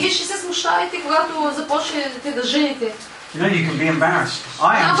it И comes. вие ще се смущавате, когато започнете да жените. You know, you can be embarrassed.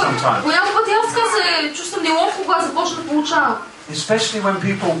 I am sometimes. Понякога пъти аз се чувствам неловко, когато започна да получавам. Especially when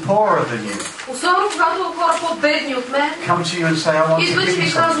people poorer than you Особено когато хора по-бедни от мен come to you and say, I want to идват и give you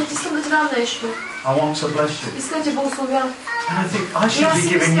ми something. казват, искам да ти дам нещо. I want to bless you. Искам да те благословя. And I think, I И should аз be си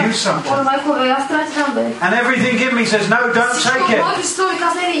giving you мисля, something. Оля, майко, бе, аз трябва да ти дам, бе. And everything in me says, no, don't Всичко take it. моето стои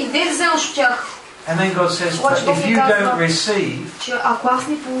казва, не да вземаш от тях. And then God says, but if you don't receive, Че ако аз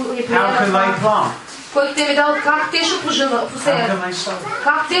не how приема can they това, plant? което те ми дават, как те ще How посеят? can they sow?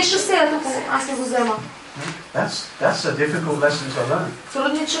 Как те ще сеят, ако аз не го взема? That's a difficult lesson to learn.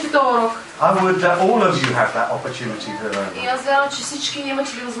 Трудничък този урок. I would that all of you have that opportunity to learn. И аз вярвам, че всички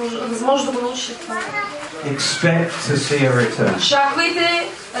имате възможност да го научите това. Expect to see a return. Очаквайте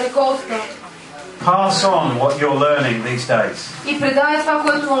реколтата. Pass on what you're learning these days И предай това,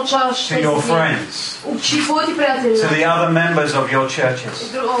 което научаваш. to your friends, Учи твоите приятели. to the other members of your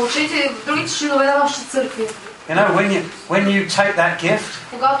churches. Учите другите членове на вашите църкви. You know, when you take that gift,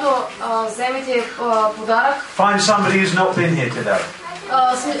 Когато вземете подарък, find somebody who's not been here today.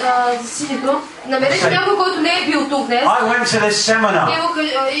 сидито, намерете някой, който не е бил тук днес. I went to this seminar.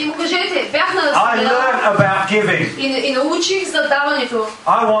 И му кажете, бях на I семинар learned about giving. и научих за даването.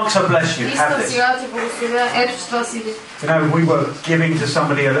 I want to bless you. Have Искам this. сега да ти благословя. Ето че това сиди. You know, we were giving to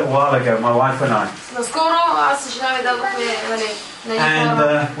somebody a little while ago, my wife and I. Наскоро аз и жена ми дадохме на And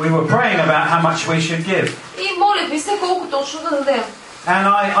хора. we were praying about how much we should give. И молихме се колко точно да дадем. And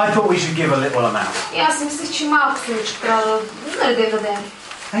I thought we should give a little amount. И аз си мислех, че малко сумичка трябва да дадем.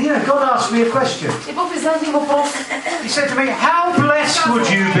 And you know, God asked me a question. И Бог ми зададе един въпрос. He said to me, how blessed would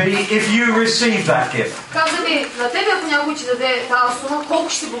you be if you received that gift? Каза ми, на тебе ако някой ти даде тази сума, колко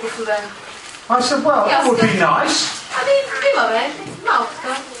ще си благословен? I said, well, that would be nice. Ами, има бе, малко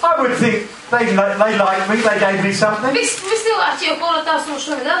така. I would think they liked me, they gave me something. Бих си помислила, тия хора тази сума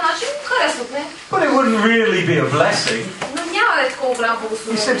ще ми дадат, значи харесват ме. But it wouldn't really be a blessing. Но няма да е такова голямо He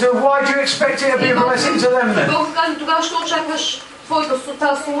благословение. said, so why do you expect it to be a blessing to them then? Бог каза, тогава ще очакваш твоята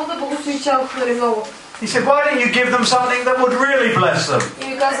тази сума да благослови тялото много. He said, why don't you give them something that would really bless them? И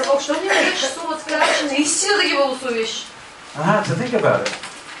ми каза, Бог, що не дадеш сума така, че наистина да ги благословиш? I had to think about it.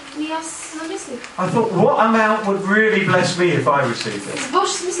 И аз замислих. I thought, what amount would really bless me if I received it? Бог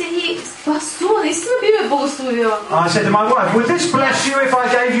ще си мисли, и това сума наистина би ме благословила. I said to my wife, would this bless you if I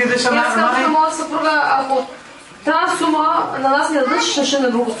gave you this И amount аз of казах на money? моя съпруга, ако тази сума на нас не дадеш, ще не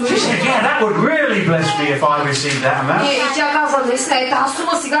She благословиш. said, yeah, that would really bless me if I received that amount. И тя каза, наистина, тази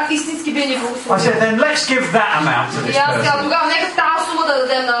сума сега истински би ни I благословила. said, then let's give that amount to И this аз казах, person. тогава нека тази сума да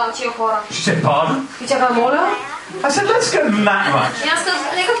дадем на тия хора. She said, pardon? И тя каза, моля? I said, let's give them that much. И аз казах,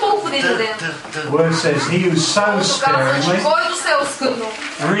 нека толкова да й дадем. The word says, he who sows Казва, че sparingly който се е оскъдно,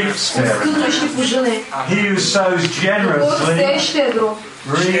 reaps sparingly. оскъдно ще пожене. He who sows Който се е generously щедро,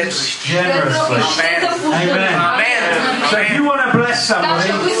 reaps щедро generously. и щедро пожене. So if you want to bless Така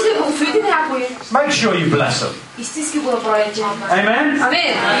че somebody, ако искате да благословите някой, make sure you bless them. истински го направете. Amen?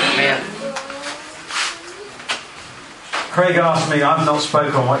 Амин. Craig asked me, I've not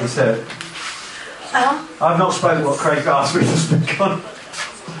spoken on what he said. I've not spoken what Craig asked me to speak on.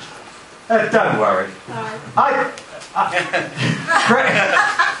 Don't worry.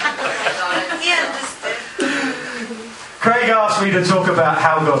 Craig asked me to talk about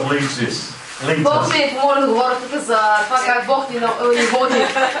how God leads us. Бог ме помоли да говоря тук за това как Бог ни води.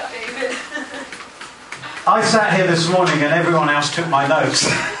 I sat here this morning and everyone else took my notes.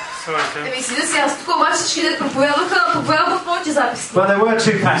 Еми си да си, аз тук обаче всички дет проповядват в моите записки. But there were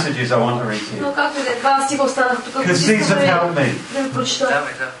two passages I want to read to you. Но както и да е, два стиха останаха тук. Because these have helped me. Да ми прочита.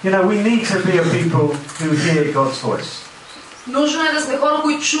 You know, we need to be a people who hear God's voice. Нужно е да сме хора,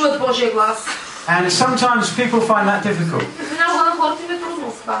 които чуват Божия глас. And sometimes people find that difficult. Понякога на хората им е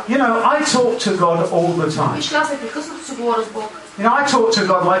трудно с това. You know, I talk to God all the time. Вижте, аз непрекъснато си говоря с Бог. You know, I talk to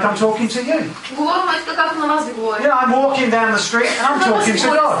God like I'm talking to you. Говоря така, както на вас ви говоря. You know, I'm walking down the street and I'm talking to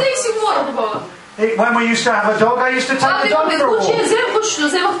God. И си говоря до Бога. When we used to have a dog, I used to take the dog for a walk.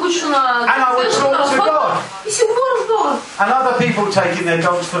 Вземах кучето на... And I would talk to God. И си говоря с Бога. And other people taking their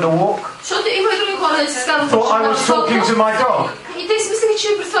dogs for the walk Защото има и други хора, да си сказват, thought I was talking to my dog. И те си мислеха,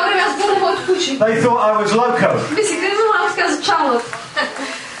 че през това време аз говоря моето куче. They thought I was loco. Мислеха, аз казах чалът.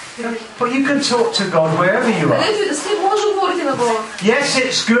 But you can talk to God wherever you are. Където и да сте, може да говорите на Бога. Yes,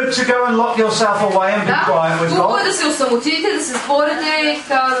 it's good to go and lock yourself away and be quiet with Хубаво е God. да се осамотите, да се затворите и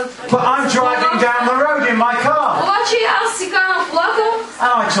така. But I'm driving down the road in my car Обаче аз си кана в колата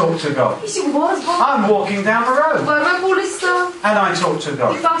and I talk to God. и си говоря с Бога. I'm walking down the road Вървя по улицата and I talk to и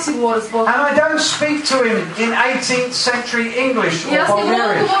God. пак си говоря с Бога. And I don't speak to Him in 18th century English И or аз не мога да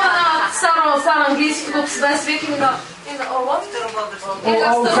Bulgarian говоря на стар английски, тук в 17 век и на or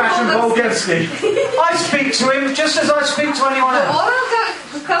old-fashioned Bulgarski. I speak to Him just as I speak to anyone else. Говоря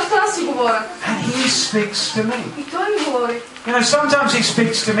както аз си говоря. And He speaks to me. И той ми говори. You know, sometimes He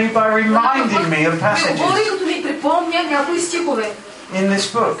speaks to me by reminding me of Ми говори, passages като ми припомня някои стихове in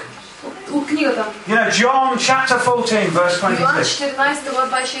this book. от книгата. You know, John chapter 14, verse Йоан 26. 14 глава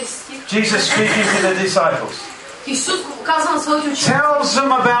 26 стих. Jesus speaking to the disciples. Исус казва на своите ученици. Tells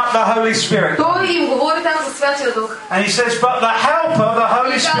them about the Holy Spirit. Той им говори там за Святия Дух. And He says, but the helper, the Holy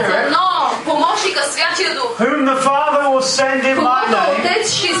И казва, Spirit, но помощника Святия Дух, whom the Father will send in my когато name,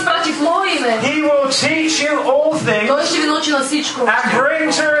 Отец ще изпрати в мое име, He will teach you all things той ще ви научи на всичко. and bring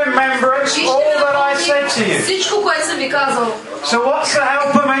to remembrance И all ще ви that I said to напомни you. всичко, което съм ви казал. So what's the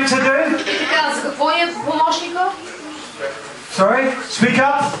helper meant to do? И така, за какво е помощника? Sorry? Speak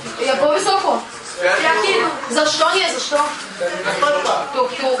up. Я по-високо. Защо ни е? Защо?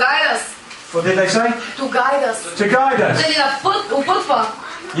 To guide us. What did they say? To guide us. To guide us. Да ни опътва.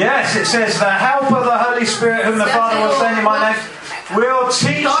 Yes, it says the helper, the Holy Spirit, whom the Father will send in my name, will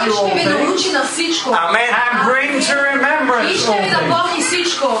teach Той you all ще ви things научи на всичко. and bring to И remembrance ще all ви things. напомни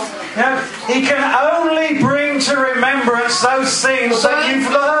всичко. You know, He can only bring to remembrance those things that you've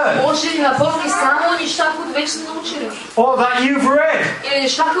learned Може да ви напомни само неща, които вече сте научили. or that you've read. Или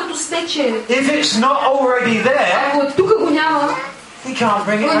неща, които сте чели. If it's not already there, Ако тук го няма, He can't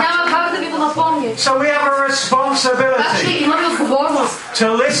bring it го back. няма как да ви го напомни. So we have a Така че responsibility имаме отговорност to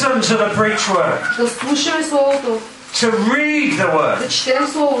listen to the preach word, да слушаме Словото, to read the word, да четем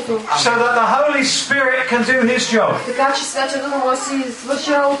Словото, so that the Holy Spirit can do His job. така че Святия Дух може да си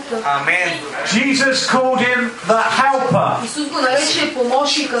свърши работата. Amen. Jesus called Him the helper. Исус го нарече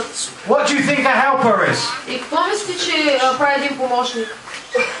помощникът. What do you think a helper is? И какво мислите, че прави един помощник?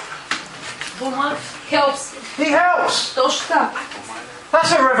 Helps. He helps. Точно така.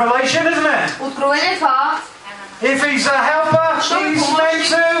 That's a revelation, isn't it? Откровение това. If He's a helper, He's meant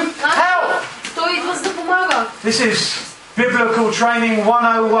to help. Той идва за да помага. This is Biblical Training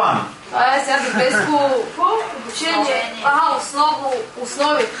 101. Това е сега библейско обучение.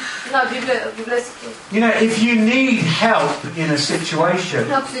 Основи на библейското. You know, if you need help in a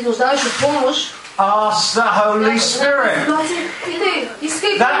situation, Ако се нуждаеш от помощ, ask the Holy Spirit.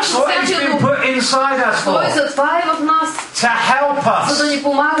 Искай That's what He's been put inside us for. Той затова е в нас, To help за да us. ни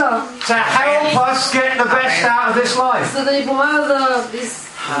помага. To help us get the best out of this life. За да ни помага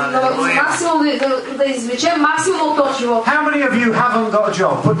да извлечем максимум от този живот. How many of you haven't got a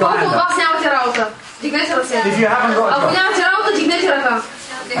job? Put your Колко hand от up. вас нямате работа? Дигнете ръце. If you haven't got a Ако job. нямате работа, дигнете ръка.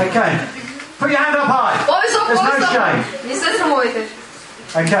 Okay. Put your hand up high. По-високо, There's no по-високо. shame. Не се срамувайте.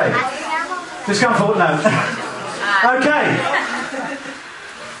 Okay. Just come forward now. Okay.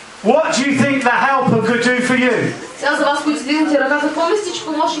 What do you think the helper could do for you? Сега за вас, които си дигнете ръка, какво мислите, че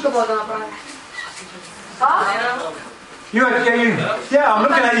помощника може да направи? You, yeah, I'm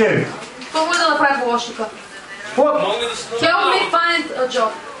looking at you. Какво може да направи помощника? What? Help me find a job.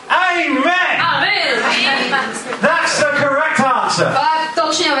 Amen. Амен! That's the correct answer. Това е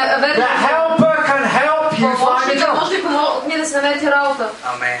точният The верен. helper can help you find a Помощника job. може да ви помогне да се намерите работа.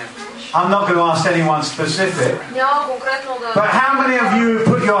 Amen. I'm not going to ask anyone specific, Няма конкретно да... but how many of you who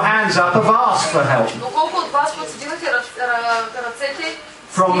put your hands up have asked for help Но колко от вас път дигнете ръцете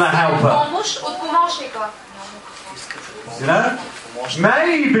from the helper? помощ от помощника? You know?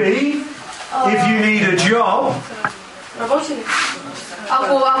 Maybe if you need a job, Работи ли?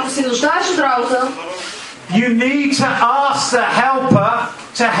 Ако си нуждаеш от работа, you need to ask the helper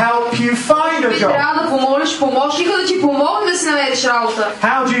to help you find a Ти job. трябва да помолиш помощника да ти помогне да си намериш работа.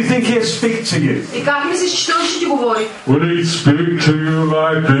 How do you think he'll speak to you? И как мислиш, че той ще ти говори? Will he speak to you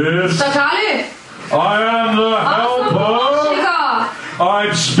like this? Така ли? I am the Аз съм helper. помощника.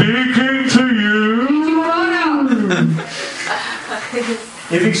 I'm speaking to you. Ти говоря.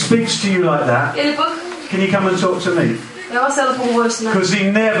 If he speaks to you like that, Или пък, can you come and talk to me? ела сега да поговориш с мен. Because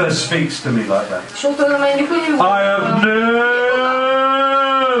he never speaks to me like that. Защото той на мен никой не ми говори. I have never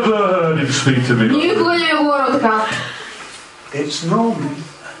heard him speak to me like this. Никога не ми е говорил така. It's normally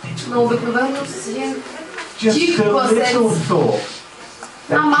Но обикновено с един just тих a гласец. little thought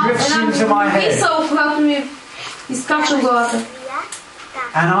that drifts into my Една head, мисъл, която ми изкача в главата.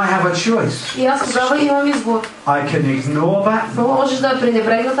 and I have a choice. И аз тогава имам избор. I can ignore that thought, Можеш да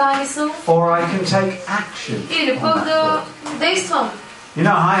пренебрегна тази мисъл or I can take action. или пък да действам. You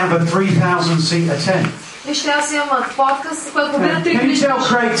know, I have a 3,000-seater tent. Вижте, аз имам подкаст, който побира Can 3 you tell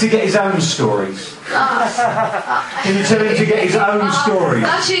души. Craig to get his own stories? Can you tell him to get his own stories?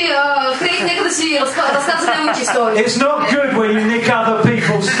 Значи, Крейг, нека да си разказва неговите истории. It's not good when you nick other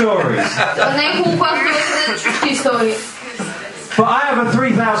people's stories. Не е хубаво, когато да чужди истории. But I have a Но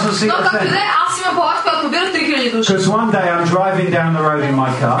 3,000-seater както и да е, tent. аз имам палатка, която побира 3000 души. Because one day I'm driving down the road in my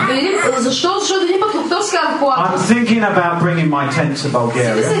car. Защо? Защото един път докато си казах I'm колата. thinking about bringing my tent to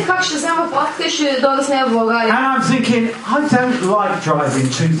Bulgaria. Мислех как ще взема палатка и ще дойда с нея в България. And I'm thinking, I don't like driving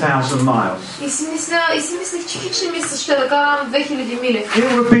 2,000 miles. И си мислех, че хич не мисля, ще да карам 2000 мили.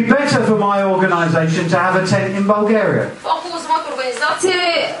 It would be better for my organisation to have a tent in Bulgaria. По-хубаво за моята организация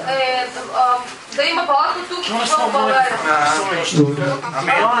е да има палатка тук в България.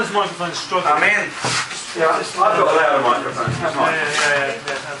 Amen. Amen. Yeah, I've got a louder microphone. That's mine.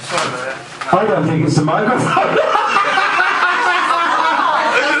 Sorry about that. I don't think it's the microphone.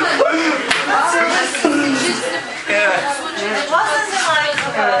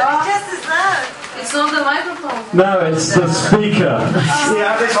 It's not the microphone. No, it's the speaker.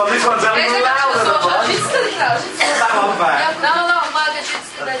 Yeah, this one's a little louder than mine. That one back.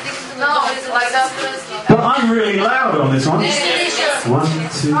 No, like that. But I'm really loud on this one. One,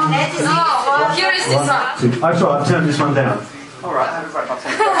 two, No, here is this one. two. I thought I'd turn this one down. All right, I'll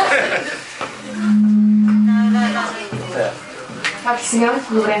turn it down. Как сега?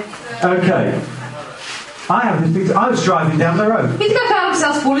 Добре. Okay. I was driving down the road. И така карам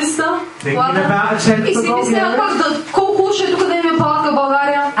сега с полицията. Thinking about a tent И for си мисля Bulgaria. колко ще е тук да има палатка в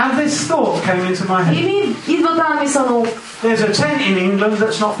България. And this thought came into my head. И ми идва тази мисъл на ум. There's a tent in England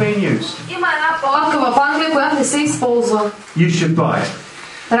that's not being used. Има една палатка в Англия, която не се използва. You should buy it.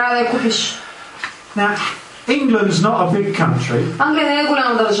 Трябва да я купиш. Now, England's not a big country, Англия не е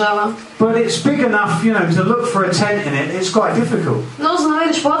голяма държава. but it's big enough, to look for a tent in it. It's quite difficult. Но за да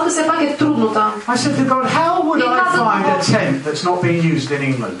намериш палатка все пак е трудно там. I said to God, how would I find a tent that's not being used in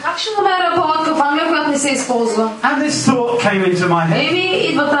England? Как ще намеря палатка в Англия, която не се използва? And this thought came into my head. Еми,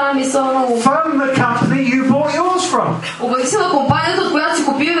 идва тази мисъл на ум. Phone the company you bought yours from. Обади се на компанията, от която си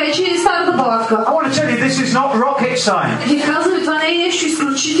купи вече старата палатка. I want to tell you, this is not rocket science. И казвам, това не е нещо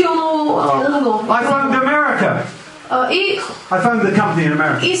изключително умно. I phoned America. И I phoned the company in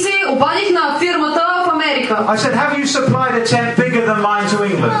America. се обадих на фирмата в Америка. I said, have you supplied a tent bigger than mine to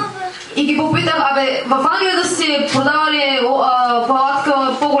England? И ги попитах, в Англия да сте продавали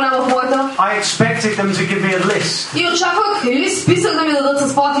палатка по-голяма от моята. I expected them to give me a list. И очаквах списък да ми дадат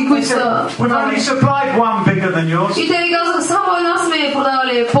с палатки, които са We've only supplied one bigger than yours. И те ми казаха, само една сме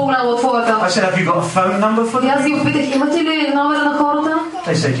продавали по-голяма от твоята. I said, have you got a phone number for И аз them? ги попитах, имате ли номера на хората?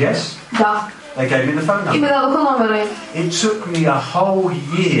 They said yes. Да. They gave me the phone И ми number. дадоха номера им. It took me a whole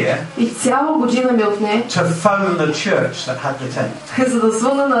year И цяла година ми отне, to phone the church that had the tent. за да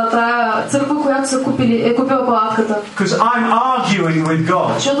звъна на тая църква, която е купила палатката. Because I'm arguing with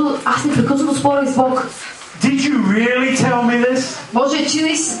God. Защото аз непрекъснато споря с Бог. Did you really tell me this? Боже, ти ли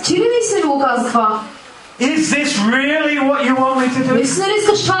наистина ми го каза това? Is this really what you want me to do? Наистина ли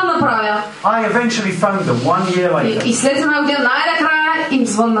искаш това да направя? I eventually phoned them 1 year later. И след една година най-накрая им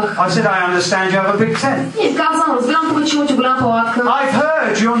звъннах. I said, I understand you have a big tent. И им казвам, разбирам тук, че имате голяма палатка. I've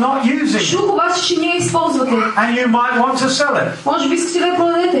heard you're not using it. Чух обаче, че не я използвате. And you might want to sell it. Може би искате да я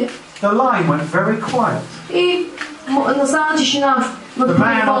продадете. The line went very quiet. И настана тишина. The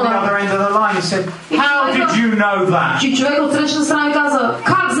man on the other end of the line said, how did you know that? И човек от срещната страна ми каза,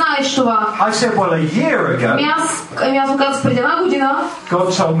 как знаеш това? I said, well, a year ago, Аз му казах, преди една година, God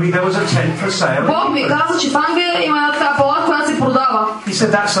told me there was a tent for sale. Бог ми каза, че в Англия има една така палатка, която се продава. He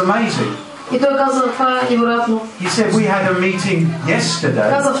said, that's amazing. И той каза, това е невероятно. He said, we had a meeting yesterday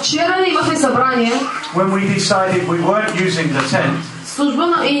Каза, вчера имахме събрание, when we decided we weren't using the tent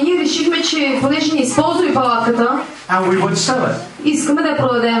служба и ние решихме, че понеже не използваме палатката, and we would sell it. Искаме да я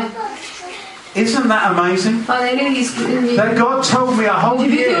проведем. Isn't that amazing? That God told me a whole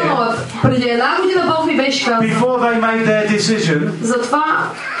year преди една година Бог ми беше казал, before they made their decision, затова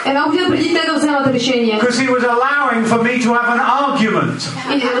една година преди те да вземат решение. Because he was allowing for me to have an argument.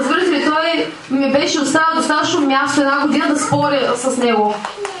 И разбирате ли, той ми беше оставил достатъчно място една година да споря с него.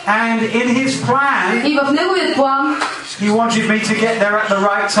 And in his plan, и в неговият план, he wanted me to get there at the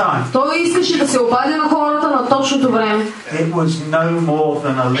right time. Той искаше да се обади на хората на точното време. It was no more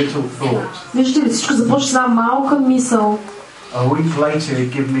than a little thought. Виждате ли, всичко започва с една малка мисъл. A week later, he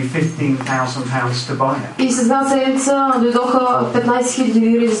gave me £15,000 to buy it. И след една седмица дойдоха 15,000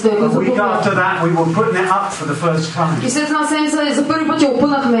 лири за да го закупим. A week after that, we were putting it up for the first time. И след една седмица за първи път я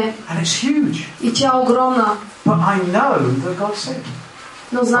опънахме. And it's huge. И тя е огромна. But I know that God said.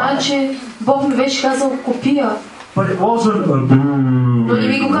 Но знае, че Бог ми беше казал купия. But it wasn't a boom. Но не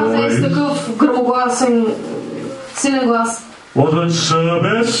ми го каза с такъв гръмогласен, силен глас. Wasn't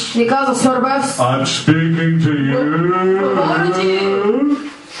service. Не каза service. I'm speaking to you.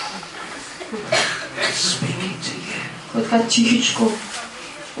 Speaking to you. Така тихичко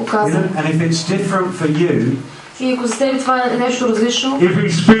оказа. And if it's different for you, и ако за тебе това е нещо различно, if he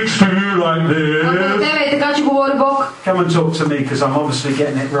speaks to you like this, ако тебе е така, че говори Бог, come and talk to me because I'm obviously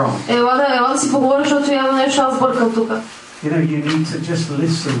getting it wrong. Ела да си поговори, защото явно нещо аз бъркам тук. You know, you need to just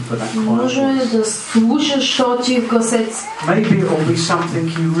listen for that quiet. Нужно е да слушаш, защото ти гласец. Maybe it will be something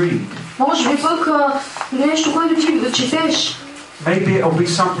you read. Може би пък нещо, което ти четеш. Maybe it will be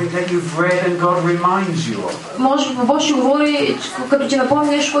something that you've read and God reminds you of. Може би Бог ще говори, като ти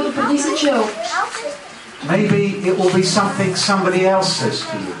напомни нещо, което преди си чел. Maybe it will be something somebody else says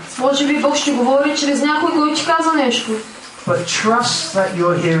to you. Може би Бог ще говори чрез някой, който ти казва нещо. But trust that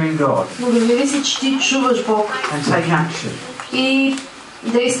you're hearing God. Но довери си, че ти чуваш Бог. And take action. И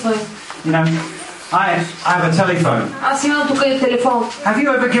действай. You know, I have a telephone. Аз имам тук и телефон. Have you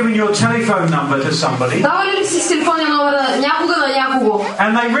ever given your telephone number to somebody? Давали ли си телефонния номер някога на някого?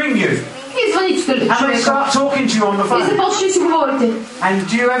 And they ring you. И звъните човека. And they start talking to you on the phone. И започвате да си говорите. And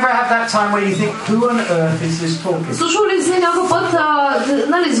do you ever have that time where you think, who on earth is this talking? Слушал ли си някой път,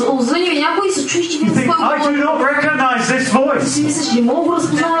 нали, звъни ми някой и се чуеш, че you think, I do not recognize this voice. Си мислиш, не мога да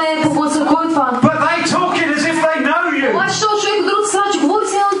разпознаваме по гласа, кой е това? But they talk it as if they know you. Обаче този човек от другата страна, че говори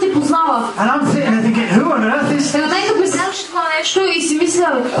сега да те познава. And I'm sitting there thinking, who on earth is this? Нека представя, че това нещо и си мисля,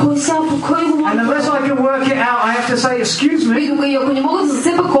 кой сега, кой говори? And unless I can work it out, I have to say, excuse me. И ако не мога да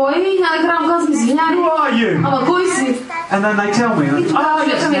засепа кой, накрая му казвам, извинявай. Who are you? Ама кой си? And then they tell me, И това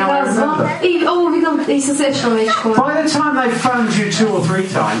човека ми казва. И викам, и се сещам вече кой. By the time they phoned you 2 or 3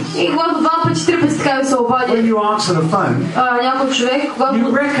 times, и когато 2 пъти, 3 пъти така ви се обади, when you answer the phone, някой човек, когато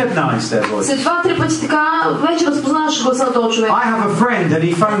you recognize their voice. след 2-3 пъти така, вече разпознаваш гласа на този човек. I have a friend and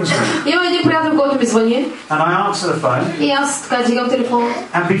he phones me. Има един приятел, който ми звъни. And I answer the phone. И аз така дигам телефона.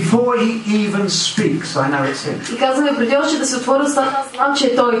 And before he even speaks, I know it's him. И казвам, преди още да се отворя устата, знам, че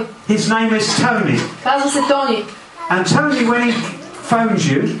е той. His name is Tony. Казва се Тони. And Tony, when he phones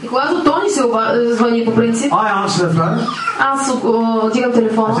you, и когато Тони се звъни по принцип, I answer the phone. аз дигам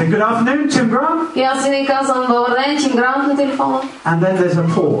телефона. I say, good afternoon, Tim Grant. И аз винаги казвам, добър ден, Тим Грант на телефона. And then there's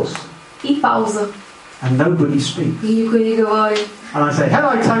a pause. И пауза. And nobody speaks. И никой не говори. And I say,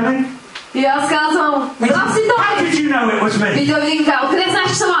 hello, Tony. И аз казвам, здрасти, How Тони! did you know it was me? И той ми казва, къде знаеш,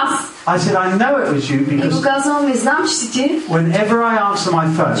 че съм аз? I said, I know it was you И го because казвам, не знам, че си ти. whenever I answer my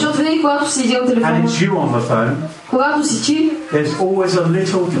phone, Защото винаги, когато си дигам and телефона, it's you on the phone, когато си ти, there's always a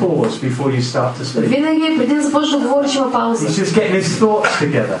little pause before you start to speak. винаги преди да започне да говориш има пауза. He's just getting his thoughts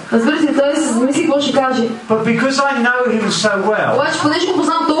together. Разбирате ли, той се замисли какво ще каже. But because I know him so well, Обаче, понеже го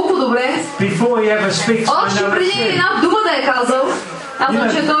познавам толкова добре, before he ever speaks, I още know it's преди him. една дума да е казал, аз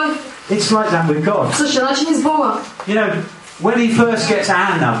знам, че е той. It's like that with God. Същия начин и с Бога. You know, when he first gets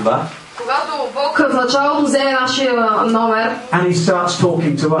our number, Когато Бог в началото взе нашия номер and he starts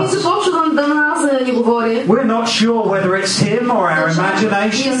talking to и us, започва да нас да ни говори, we're not sure whether it's him or our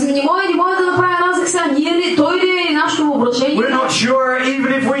imagination. не може да направя разлика сега, ние ли, той ли е нашето въображение. We're not sure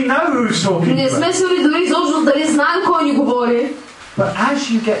even if we know who's talking Не to сме us. сигурни дори изобщо дали знаем кой ни говори. But as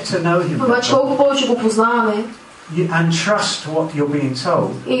you get to know him Обаче колко повече го познаваме and trust what you're being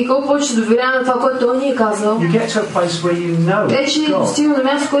told, и колко повече доверяваме на това, което той ни е казал, you get to a place where you know it's вече God. достигаме до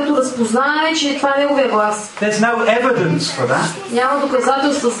място, което разпознаваме, че това е неговия глас. There's no evidence for that. Няма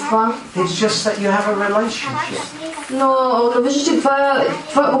доказателства за това. It's just that you have a relationship. Но виждате,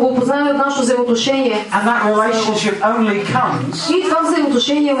 това го познаваме от нашето взаимоотношение. And that relationship only comes И това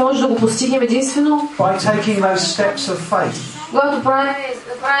взаимоотношение може да го постигнем единствено, by taking those steps of faith. когато правим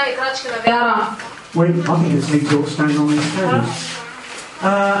крачка на вяра. I think it's Lee Talk standing on these tables.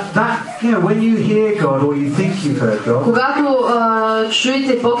 when you hear God or you think you've heard God, когато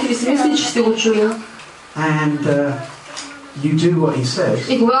чуете Бог или си мислите, че сте го чули, and you do what He says,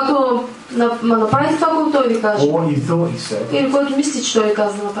 и когато направите това, което Той ви каже, or what you thought He said, или което мислите, че Той ви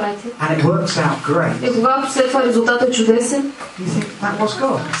каза да направите, and it works out great, и когато след това резултатът е чудесен, you think that was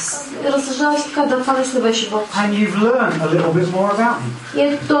God, разсъждавате така, да, това не беше Бог. and you've learned a little bit more about Him.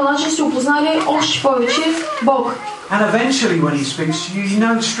 И по този начин сте опознали още повече Бог. And eventually, when He speaks to you, you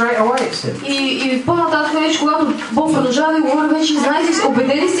know straight away it's Him. И по-нататък вече, когато Бог продължава да говори, вече знаете,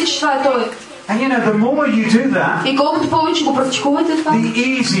 убедени сте, че това е Той. And the more you do that, и колкото повече го практикувате това, the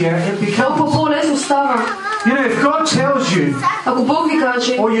easier it becomes. Толкова по-лесно става. If God tells you, ако Бог ви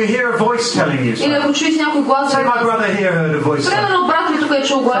каже, or you hear a voice telling you, или ако чуете някой глас, say my brother here heard a voice. Примерно брат ми тук е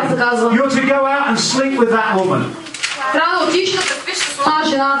чул глас да казва, you're to go out and sleep with that woman. Трябва да отидеш да спиш с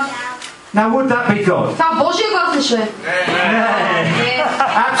тази жена. Now, would that be God? Това Божия глас ли ще?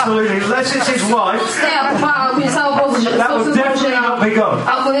 Absolutely. Unless it's His wife, that would definitely not be God.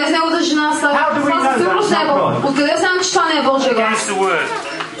 Ако не е с неговата жена, How do we know that's not God? Откъде знам, че това не е Божия глас?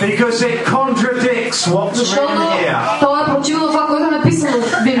 Because it contradicts what's written here. Това е противно това, което е написано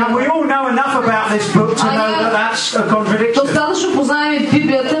в Библията. And we all know enough about this book to know that that's a contradiction. Достатъчно познаем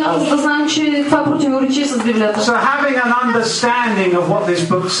Библията, за да знаем, че това противоречи с Библията. So having an understanding of what this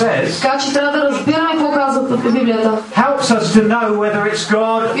book says, така че трябва да разбираме какво казва Библията. Helps us to know whether it's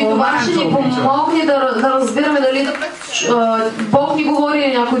God or man. И това ще ни помогне да разбираме дали Бог ни говори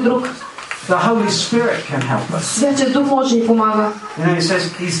или някой друг. The Holy Spirit can help us. Святият Дух може да ни помага. It says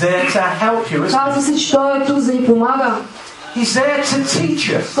He's there to help you. Казва се, че Той е тук за да ни помага. He's there to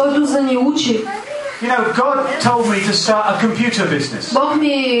teach us. Той е тук за да ни учи. God told me to start a computer business. Бог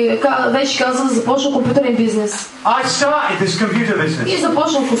ми вече каза да започна компютърен бизнес. I started this computer business. И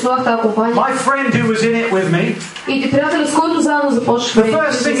започнах да основах тази компания. My friend who was in it with me. И приятелят, с който заедно започнахме. The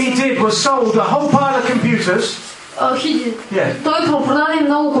first thing he did was sold a whole pile of computers. Той продаде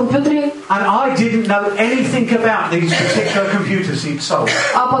много компютри. And I didn't know anything about these particular computers he'd sold.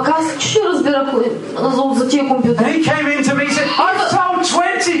 А пък аз че разбирах за тия компютри. And he came in to me and said, I've sold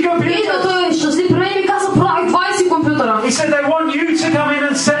 20 computers. И той е щастлив при мен и ми каза, продах 20 компютъра. He said they want you to come in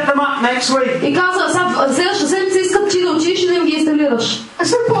and set them up next week. И каза, следващата седмица искат ти да отидеш и да им ги инсталираш. I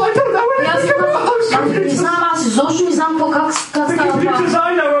said, but I don't know anything about those computers. Не знам, аз изобщо не знам как става това. The computers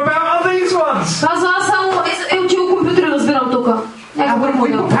I know about are these ones. Каза, аз само компютри разбирам тук.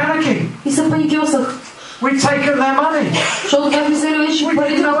 И се паникьосах. Taken their money. Защото бяхме взели вече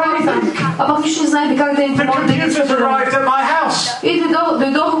парите на хората. А пък нищо не знаете как да им помогнат да ги инсталират. И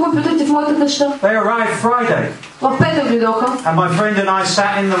дойдоха компютрите в моята къща. В петък дойдоха.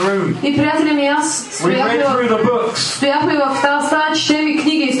 И приятели ми и аз стояхме в тази стая, четем и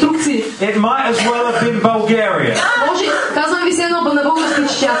книги, инструкции. Може, казвам ви се едно на български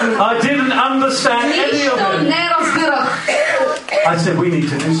четяхме. Нищо не разбирах. I said, we need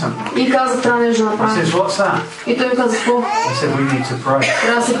to do something. И каза, трябва нещо да He направим. says, what's that? И той ми каза, какво? I said, we need to pray.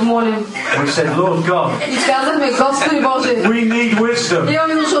 Трябва да се помолим. We said, Lord God. И казахме, Господи Боже. We need wisdom.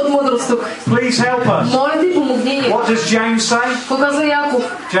 Имаме нужда от мъдрост тук. Please help us. Моля ти, помогни ни. What does James say? Какво каза Яков?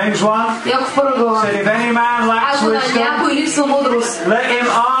 James 1. Яков първа глава. Said, if any man lacks Ако на wisdom, някой липсва мъдрост, let him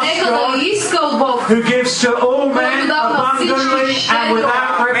ask нека God, да иска от Бог, who gives to all men abundantly and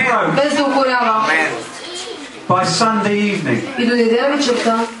without reproach. без да укорява. By Sunday evening, И до неделя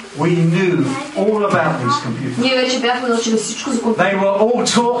вечерта, we knew all about these computers. ние вече бяхме научили всичко за компютъра. They were all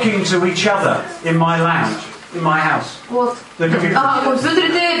talking to each other in my lounge, in my house. Вот. The computers.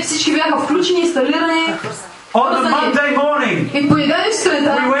 Компютрите всички бяха включени, инсталирани. On the Monday morning, И понеделник сутринта,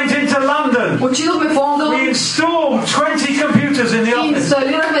 we went into London. отидохме в Лондон. We installed 20 computers in the И office.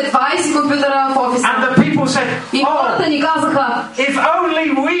 инсталирахме 20 компютъра в офиса. And the people said, И хората ни казаха, if only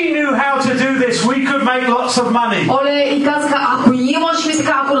we knew how to do this, we could make lots of money. оле, и казаха, ако ние можехме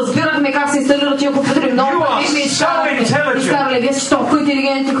така, ако разбирахме как се инсталират тия компютри, много бихме изкарали. Вие сте толкова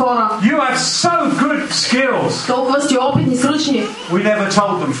интелигентни хора. You have so good skills. Толкова сте опитни, сръчни. We never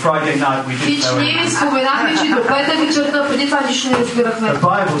told them Friday night we didn't know ние ви споменахме, че до петък вечерта преди това нищо не разбирахме. The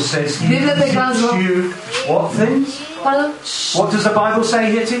Bible says he will teach you what things? What does the Bible say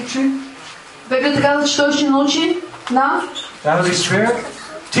here teach you? Библията казва, че той ще научи на The Holy Spirit?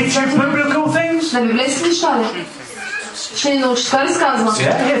 Teach you biblical things? на библейски неща ли? Ще ни научи, така ли сказва?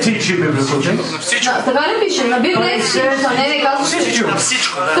 Yeah, teach you biblical things. Така ли пише? На библейски неща, не казва всичко.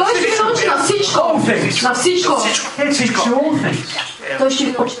 Той ще ви научи на всичко. На всичко. He teaches you all things. Той ще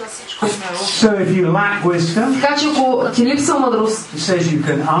ви научи на всичко. So if you lack wisdom, така че ако ти липсва мъдрост, he says you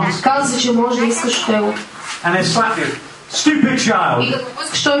can ask. казва се, че може да искаш от него. And they slap you. Stupid child. И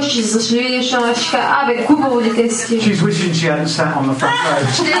що ще за съжаление, ще абе, глупаво дете си. She's wishing she hadn't sat on the front row.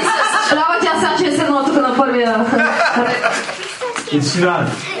 Съжалява тя сега, че е седнала тук на първия. It's no.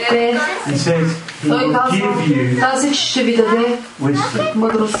 He says he will give you тази ще ви даде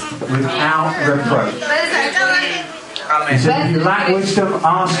мъдрост. Without reproach. He said, if you lack wisdom,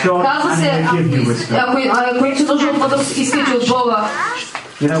 ask God and He'll give you wisdom. Ако имате нужда от мъдрост, искайте от Бога.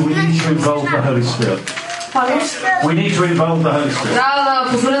 You know, we need to involve the Holy Spirit. We need to involve the Holy Spirit.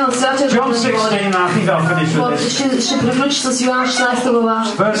 John 16, I think I'll finish with this. Ще приключи с Йоан 16 глава.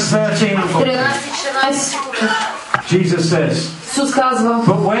 Verse 13 and 14. Jesus says,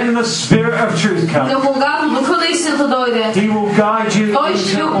 but when the Spirit of truth comes, He will guide you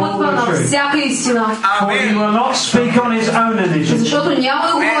into all the truth. For He will not speak on His own initiative,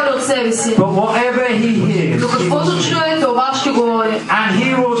 but whatever He hears, and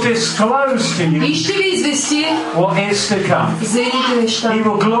He will disclose to you what is to come. He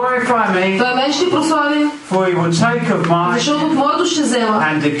will glorify me, for He will take of mine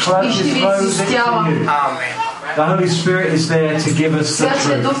and declare His glory to you. The Holy Spirit is there to give us the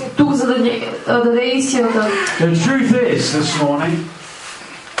truth. The truth is, this morning,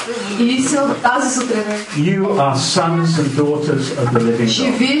 you are sons and daughters of the living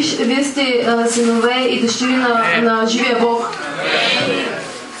God. Вие сте синове и дъщери на живия Бог.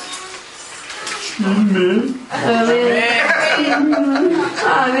 Амин.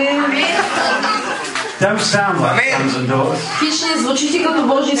 Don't sound like sons and daughters. Хич не звучите като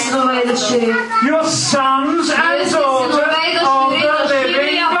Божии синове и дъщери. You're sons and daughters of the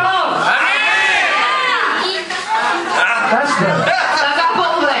living God. That's good. Така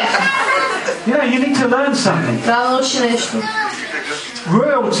по-добре. Yeah, you need to learn something. Трябва да научи нещо.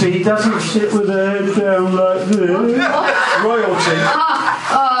 Royalty doesn't sit with a head down like this. Royalty.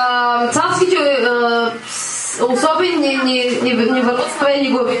 Царските особи не върват строени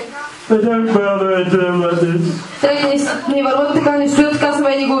глави. They don't bow their head down like this. Те не върват така, не стоят така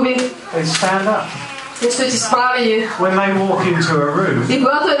строени глави. They stand up. Те стоят изправени. When they walk into a room, И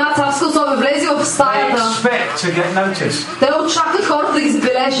когато една царска особа влезе в they стаята, expect to get noticed. те очакват хората да ги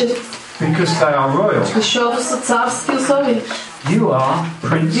забележат. Because they are royal. Защото са царски особи. You are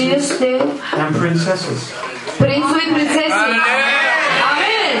Вие princes сте and princesses. принцове и принцеси.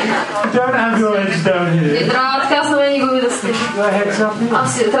 Амин! Don't have your heads down Не here. трябва така строени глави да сте. Your heads up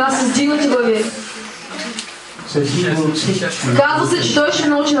here. Трябва да се сдигнати глави. Says He will teach you. Казва се, че Той ще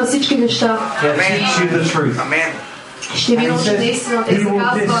научи на всички неща. He'll teach you the truth. Ще ви And He научи says наистината. И He се will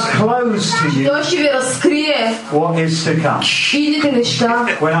казва, disclose to you Той ще ви разкрие what is to come. идните неща.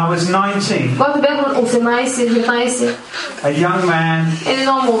 When I was 19, Когато бях на 18-19, a young man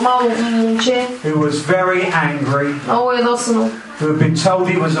едно мало момче, who was very angry, много ядосано, who had been told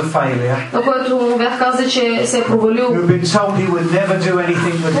he was a failure, на което му бях казал, че се е who провалил. had been told he would never do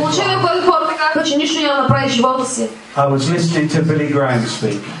anything with his Момче, life. което хората казаха, че нищо няма да направи в живота си. I was listening to Billy Graham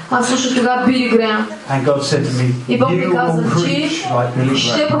speak, Аз слушах тогава Били Греъм. and God said to me, И Бог you ми will каза, preach че like Billy ще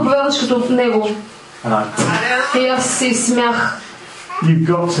Graham. проповядаш като него. And I И аз се смях. You've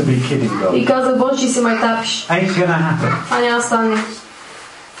got to be kidding God. И казах, Боже, ти се майтапиш. Ain't gonna happen. А няма да стане.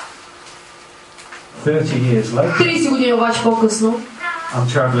 30 years later, 30 години обаче по-късно, I'm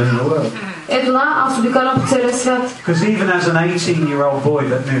traveling the world. ето аз обикалям по целия свят. Because even as an 18-year-old boy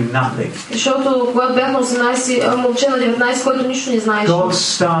that knew nothing, Защото когато бях на 18, момче на 19, който нищо не знаеше, God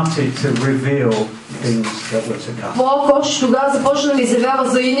started to reveal things that were to come. Бог още тогава започна да ми изявява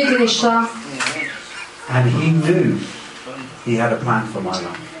за идните неща. And He knew He had a plan for my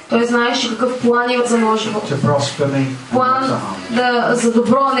life. Той знаеше какъв план има за моя живот. To prosper me and not to План harm me. за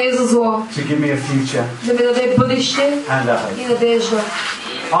добро, а не за зло. To give me a future Да ми даде бъдеще and a hope. и надежда.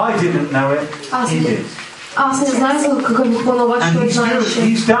 I didn't know it, He did. Аз не знае за какъв план, обаче And той знаеше.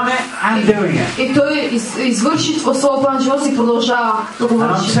 He's done it and doing it. И той извърши това своя план, живот си продължава да го And I'm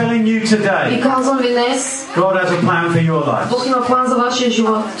върши. telling you И today, казвам ви днес, God has a plan for your life. Бог има план за вашия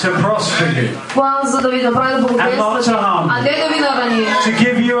живот. To prosper you. План за да ви направи да благодействате, а не да ви нарани. To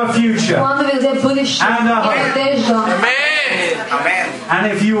give you a future. План да ви даде бъдеще и надежда. And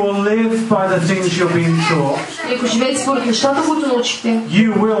if you will live by the things you're being taught, И ако живеете според нещата, които научихте,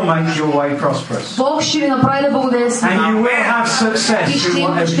 you will make your way prosperous. Бог ще ви направи да благодействате. And you will have success И in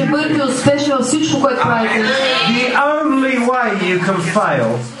whatever ще you бъдете do. успешни във всичко, което правите. The only way you can fail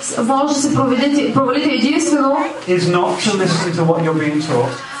Може да се провалите единствено, is not to listen to what you're being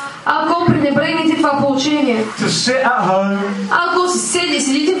taught, Ако пренебрегнете това положение, to sit at home, ако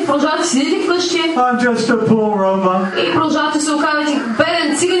продължавате седите вкъщи, I'm just a poor Roma, и продължавате се окажете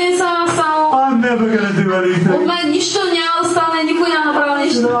беден циганин само, I'm never going to do anything, от мен нищо няма да стане, никой няма да направи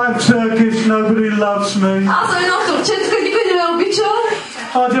нищо. I'm Turkish, nobody loves me, Аз съм едно турче, тук никой не ме обича.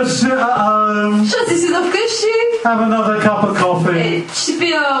 I'll just sit at home, Ще си седа вкъщи, have another cup of coffee, ще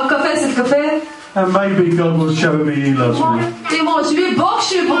пия кафе след кафе. and maybe God will show me He loves me. И може би Бог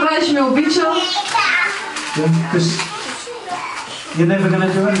ще ми покаже, че ме обича. Because you're never going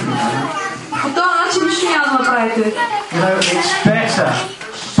to do anything. По този начин нищо няма да направите. You know, it's better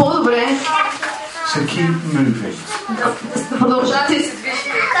По-добре to keep moving. да продължавате да се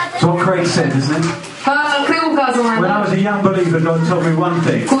движите. That's what Craig said, isn't it? Това Крейг каза When I най-добре. was a young believer, God told me one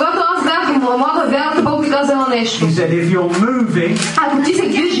thing. Когато аз бях млада вярата, Бог ми каза едно нещо. He said, if you're moving, Ако ти се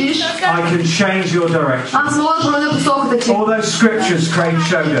движиш, I can change your direction. аз мога да променя посоката ти. All those scriptures Craig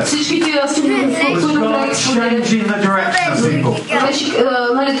showed us Всички тия стихи, was които God Крейг споделя, changing the direction of people. беше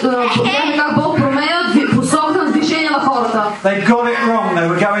как Бог променя посоката на движение на хората. They got it wrong. They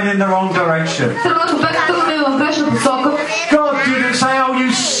were going in the wrong direction. Тръгват бяха тръгнали в грешна посока. God didn't say, oh, you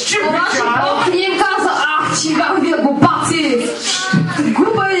stupid Обаче child. Бог не им каза, че вие глупаци,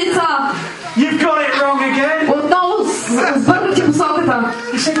 глупави деца. You've got it wrong again. Отново сбъркате посоката.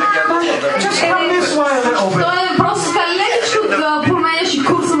 He said, just come this way a little bit. Той е просто така лекичко да променяш и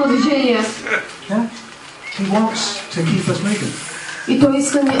курса на движение. Yeah? He wants to keep us moving. И той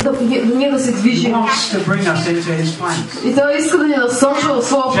иска до ние да се He движим. wants to bring us into His plans. И той иска да ни насочва в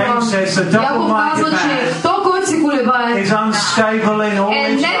своя план. James says, "A double-minded Яков казва, че той, който се колебае, Is unstable in all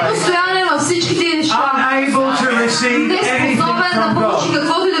е his ways. непостоянен във всички тия неща. Unable to receive anything Неспособен да from получи God.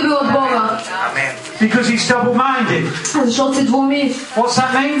 каквото и да било от Бога. Because he's double-minded. Защото се двуми. What's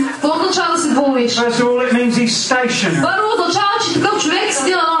that mean? Какво означава да се двумиш? First of all, it means he's stationary. Първо означава, че такъв човек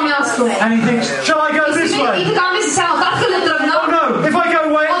седи на едно място. And he thinks, shall I go this И way? така мисли сега, нататък ли тръгна? Oh no, if I go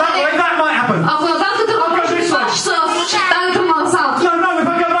that way, that might happen. Ако нататък тръгна, може би това ще се случи. Тази тръгна насам. No, if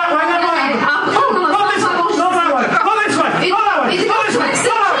I go that way, that might happen. Ако тръгна Not this насам, way, може not that way, not this way, not that way, И not така this way, човек се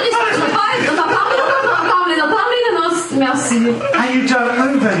not чуди, this way. натам ли на място седи. And you don't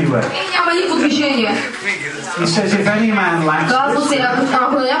move anywhere. И няма никакво движение. He says, if any man lacks Казва се,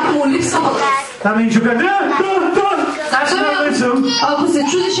 ако на някой му липсва, that means you go, that's not wisdom. ако се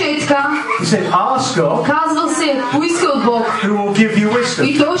чудиш е така, He said, ask God, казва се, поиска от Бог. who will give you wisdom.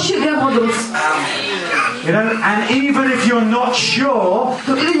 И той ще даде мъдрост. You know, and even if you're not sure,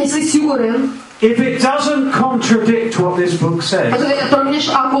 Дори да не си сигурен, if it doesn't contradict what this book says,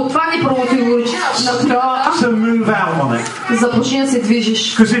 ако това не противоречи на start to move out on it. започни да се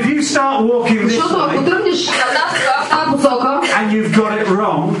движиш. Because if you start walking this Защото ако way тръгнеш в тази посока and you've got it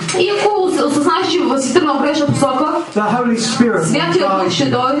wrong, и ако осъзнаеш, че си тръгнал в грешна посока, the Holy Spirit Святия will Дух guide ще you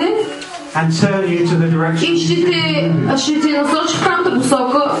дойде and turn you to the direction. и ще те насочи в правилната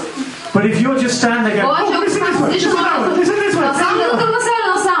посока. But if you're just standing there going, Обаче, oh, ако listen this way, listen this way, насам ли да тръгна сега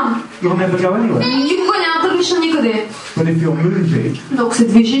насам? you'll never go anywhere. Никога няма да тръгнеш на никъде. But if you're moving, Но ако се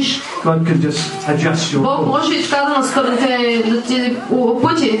движиш, God can just adjust your Бог course. може и така да настърнете да ти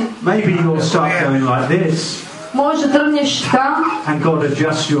пъти. Maybe you'll start going like this, Може да тръгнеш така, and God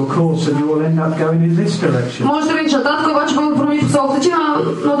adjusts your course, and you will end up going in this direction. може да тръгнеш нататък, обаче Бог промени посоката ти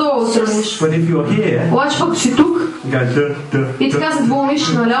надолу да тръгнеш. But if you're here, Обаче пък си тук you go и така се двумиш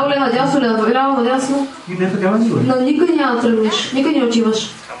наляво ли, надясно ли, наляво, надясно, you never go anywhere. но никъде няма да тръгнеш, никъде не отиваш.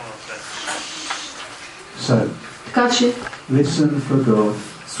 So, Така че, listen for God.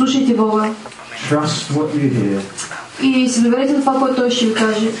 слушайте Бога Trust what you hear и се доверете на това, което Той ще ви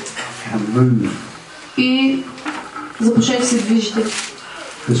каже and move. и започнете да се движите.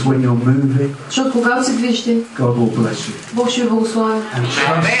 Because when you're moving, Защото когато се движите, God will bless you. Бог ще ви благослови. And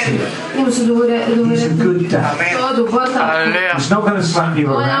trust Him. И му се He's a доверете. good dad. Той е добър татко. He's not going to slap you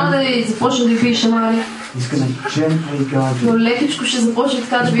Той няма around. да ви започне да ви пие шамари, He's going to gently guide но you. лекичко ще започне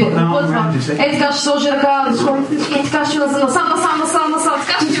така да ви отпътва. Е, така ще сложи ръка, и така ще насам, така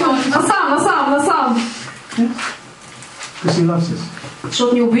ще насам. Because He loves us.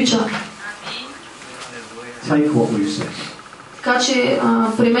 Защото ни обича. Take what we've said. Така че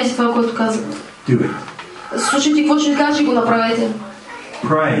приемете това, което казвам. Do it. Слушайте какво ще ви кажа и го направете.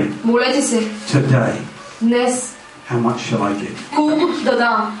 Pray Молете се. today. Днес How much shall I give? колко да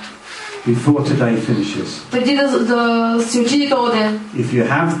дам, Before today finishes. преди да си отиде този ден. If you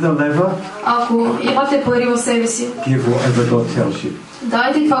have the lever, Ако имате пари в себе си, give whatever God tells you.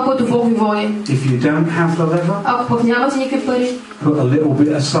 дайте това, което Бог ви води. If you don't have the lever, Ако пък нямате никакви пари, put a little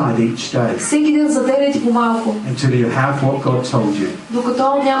bit aside each day всеки ден заделяйте по малко, until you have what God told you.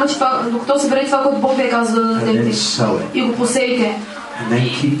 докато съберете това, което Бог ви е казал да And then дадете. sow it. И го посейте. And then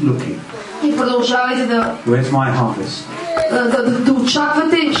keep looking. И продължавайте да Where's my harvest? Да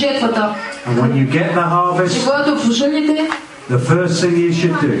очаквате жетвата. And when you get the И harvest, когато пожънете, the first thing you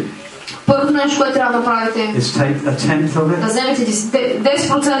should do първото нещо, което трябва да направите, is take a tenth of да it вземете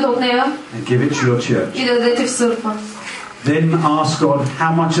 10% от нея and give it to your church. и да дадете в църква. Then ask God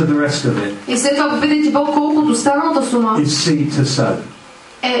how much of the rest of it И след това попитайте Бог колко от останалата сума is seed to sow.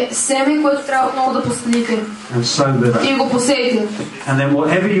 е семе, което трябва отново да посадите. And sow that И го посеете. And then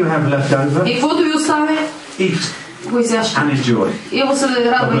whatever you have left over, И каквото ви остави, eat го изящате. and enjoy. И го се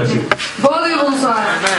радвайте. Бог да ви благославя.